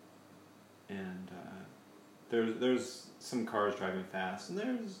there's some cars driving fast, and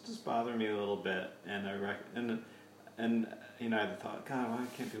they're just bothering me a little bit, and I had the thought, God, why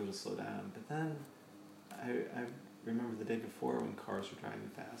can't people just slow down? But then I remember the day before when cars were driving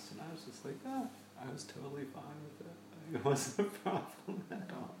fast, and I was just like, oh, I was totally fine with it. It wasn't a problem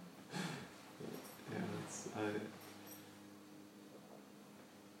at all. But, yeah,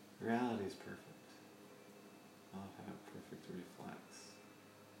 reality is perfect. I love how perfect it reflects.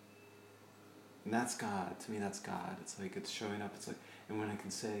 And that's God. To me, that's God. It's like it's showing up. It's like, and when I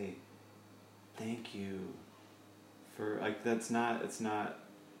can say, thank you for, like, it's not,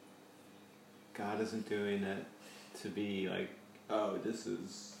 God isn't doing it to be like, oh, this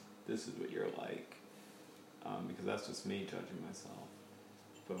is what you're like. Because that's just me judging myself.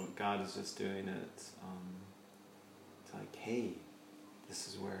 But what God is just doing it, it's like, hey, this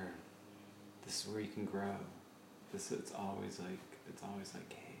is where you can grow. It's always like,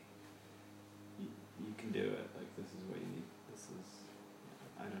 hey, you can do it. Like, this is what you need. This is,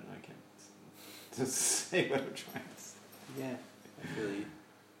 I don't know, I can't just say what I'm trying to say. Yeah, I feel you.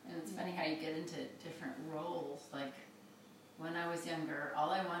 And it's funny how you get into different roles. Like, when I was younger,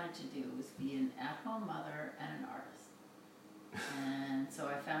 all I wanted to do was be an at-home mother and an artist. And so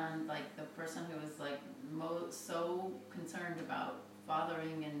I found, like, the person who was, like, so concerned about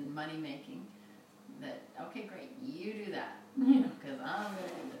fathering and money making that, okay, great, you do that, because I'm going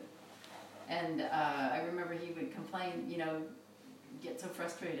to do it. And I remember he would complain, get so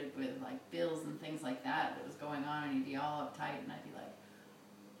frustrated with, like, bills and things like that was going on, and he'd be all uptight, and I'd be like,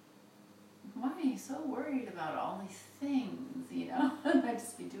 why are you so worried about all these things, And I'd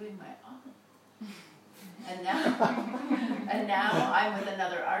just be doing my art. And now I'm with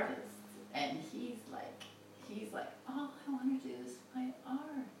another artist, and he's like, all I want to do is my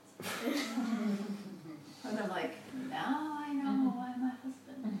art. And I'm like, now I know why my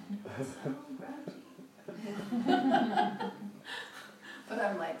husband is so grouchy. But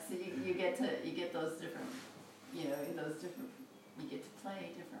I'm like, so you get those different, you get to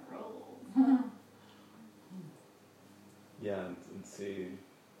play different roles. Yeah, and see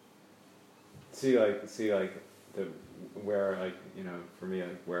like the where, like, for me,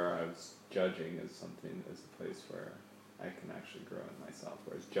 like, where I was judging is a place where I can actually grow in myself,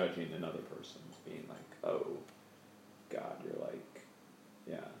 whereas judging another person is being like, oh God, you're like,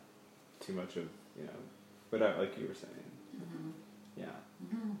 yeah, too much of, whatever, like you were saying. Mm-hmm. Yeah.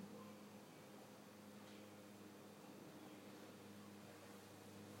 Mm-hmm.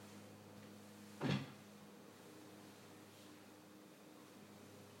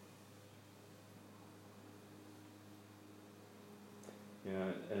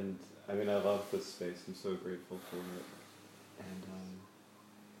 Yeah, and I mean, I love this space. I'm so grateful for it. And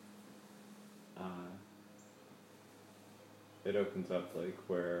it opens up, like,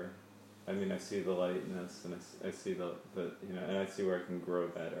 where, I mean, I see the lightness, and I see the and I see where I can grow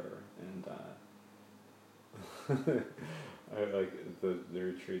better. And I like the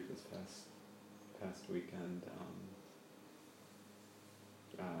retreat this past weekend.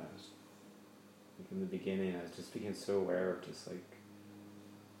 Like, in the beginning, I just became so aware of just, like,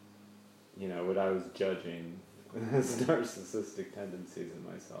 what I was judging as narcissistic tendencies in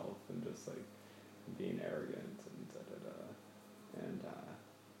myself, and just, like, being arrogant and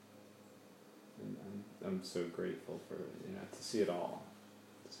and I'm so grateful for, to see it all.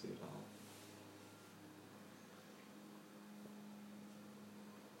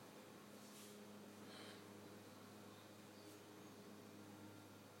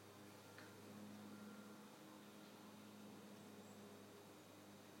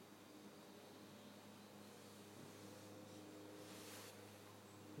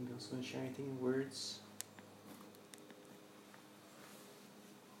 You guys want to share anything in words?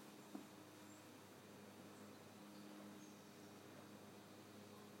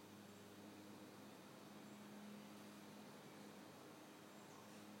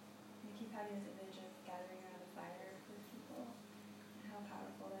 I keep having this image of gathering around a fire with people, and how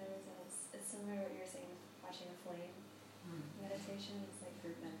powerful that is. And it's similar to what you were saying, watching a flame. Meditation is like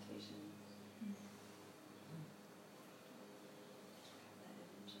group meditation. That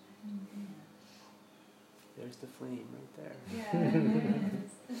image in my head. There's the flame right there. Yeah, there it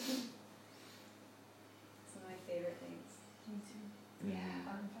is. Some of my favorite things. Me too. Yeah.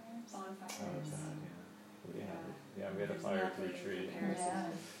 Bonfires. Yeah, we had a There's fire nothing in retreat.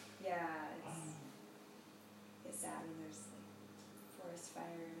 comparison. Yeah, it's sad when there's, like, forest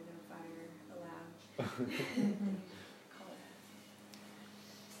fire, no fire allowed. Call it.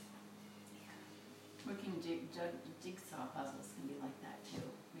 Working jigsaw puzzles can be like that too.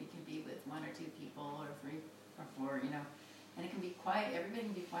 We can be with one or two people, or 3 or 4, and it can be quiet. Everybody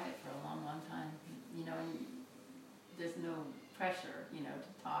can be quiet for a long, long time, and there's no pressure, to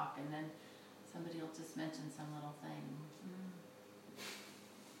talk, and then somebody will just mention some little thing.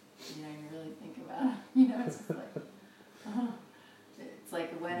 You really think about it. It's just like, it's like,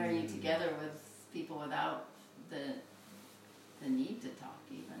 when are you together with people without the need to talk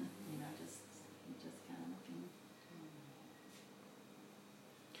even, just kind of looking.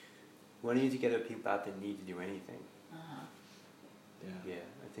 When are you together with people without the need to do anything? Uh-huh. Yeah,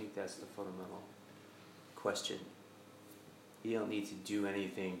 I think that's the fundamental question. You don't need to do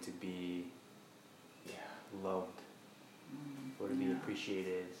anything to be loved, or to be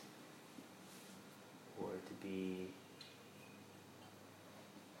appreciated, or to be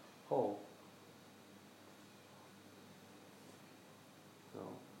whole. So,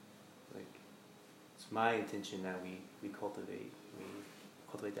 like, it's my intention that we cultivate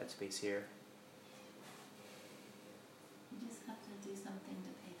that space here. You just have to do something to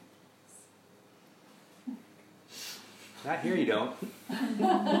pay the Not here you don't.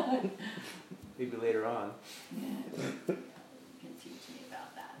 Maybe later on. Yeah. You can teach me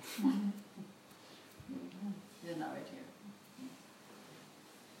about that. You're not right here.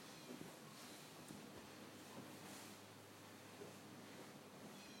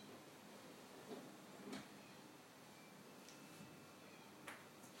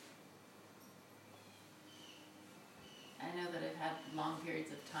 I know that I've had long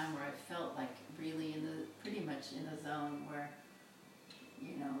periods of time where I felt like really pretty much in the zone where,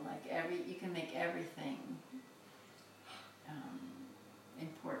 like you can make everything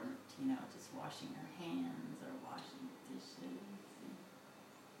important, just washing your hands or washing dishes.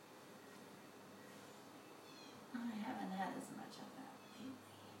 I haven't had as much of that lately,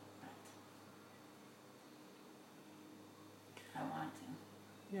 but I want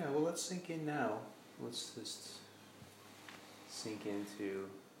to. Yeah, well, let's sink in now. Let's just sink into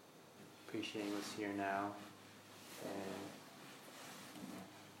appreciating what's here now and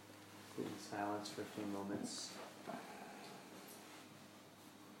sit in silence for a few moments.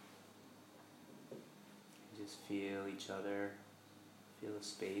 Just feel each other, feel the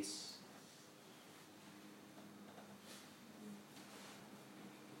space.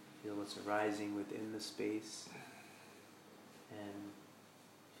 Feel what's arising within the space and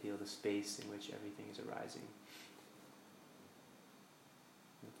feel the space in which everything is arising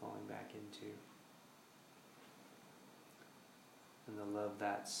and falling back into. And the love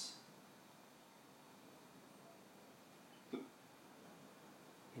that's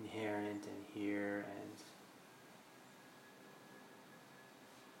inherent and here and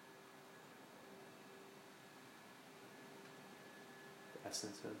the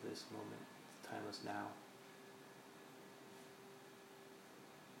essence of this moment, timeless now.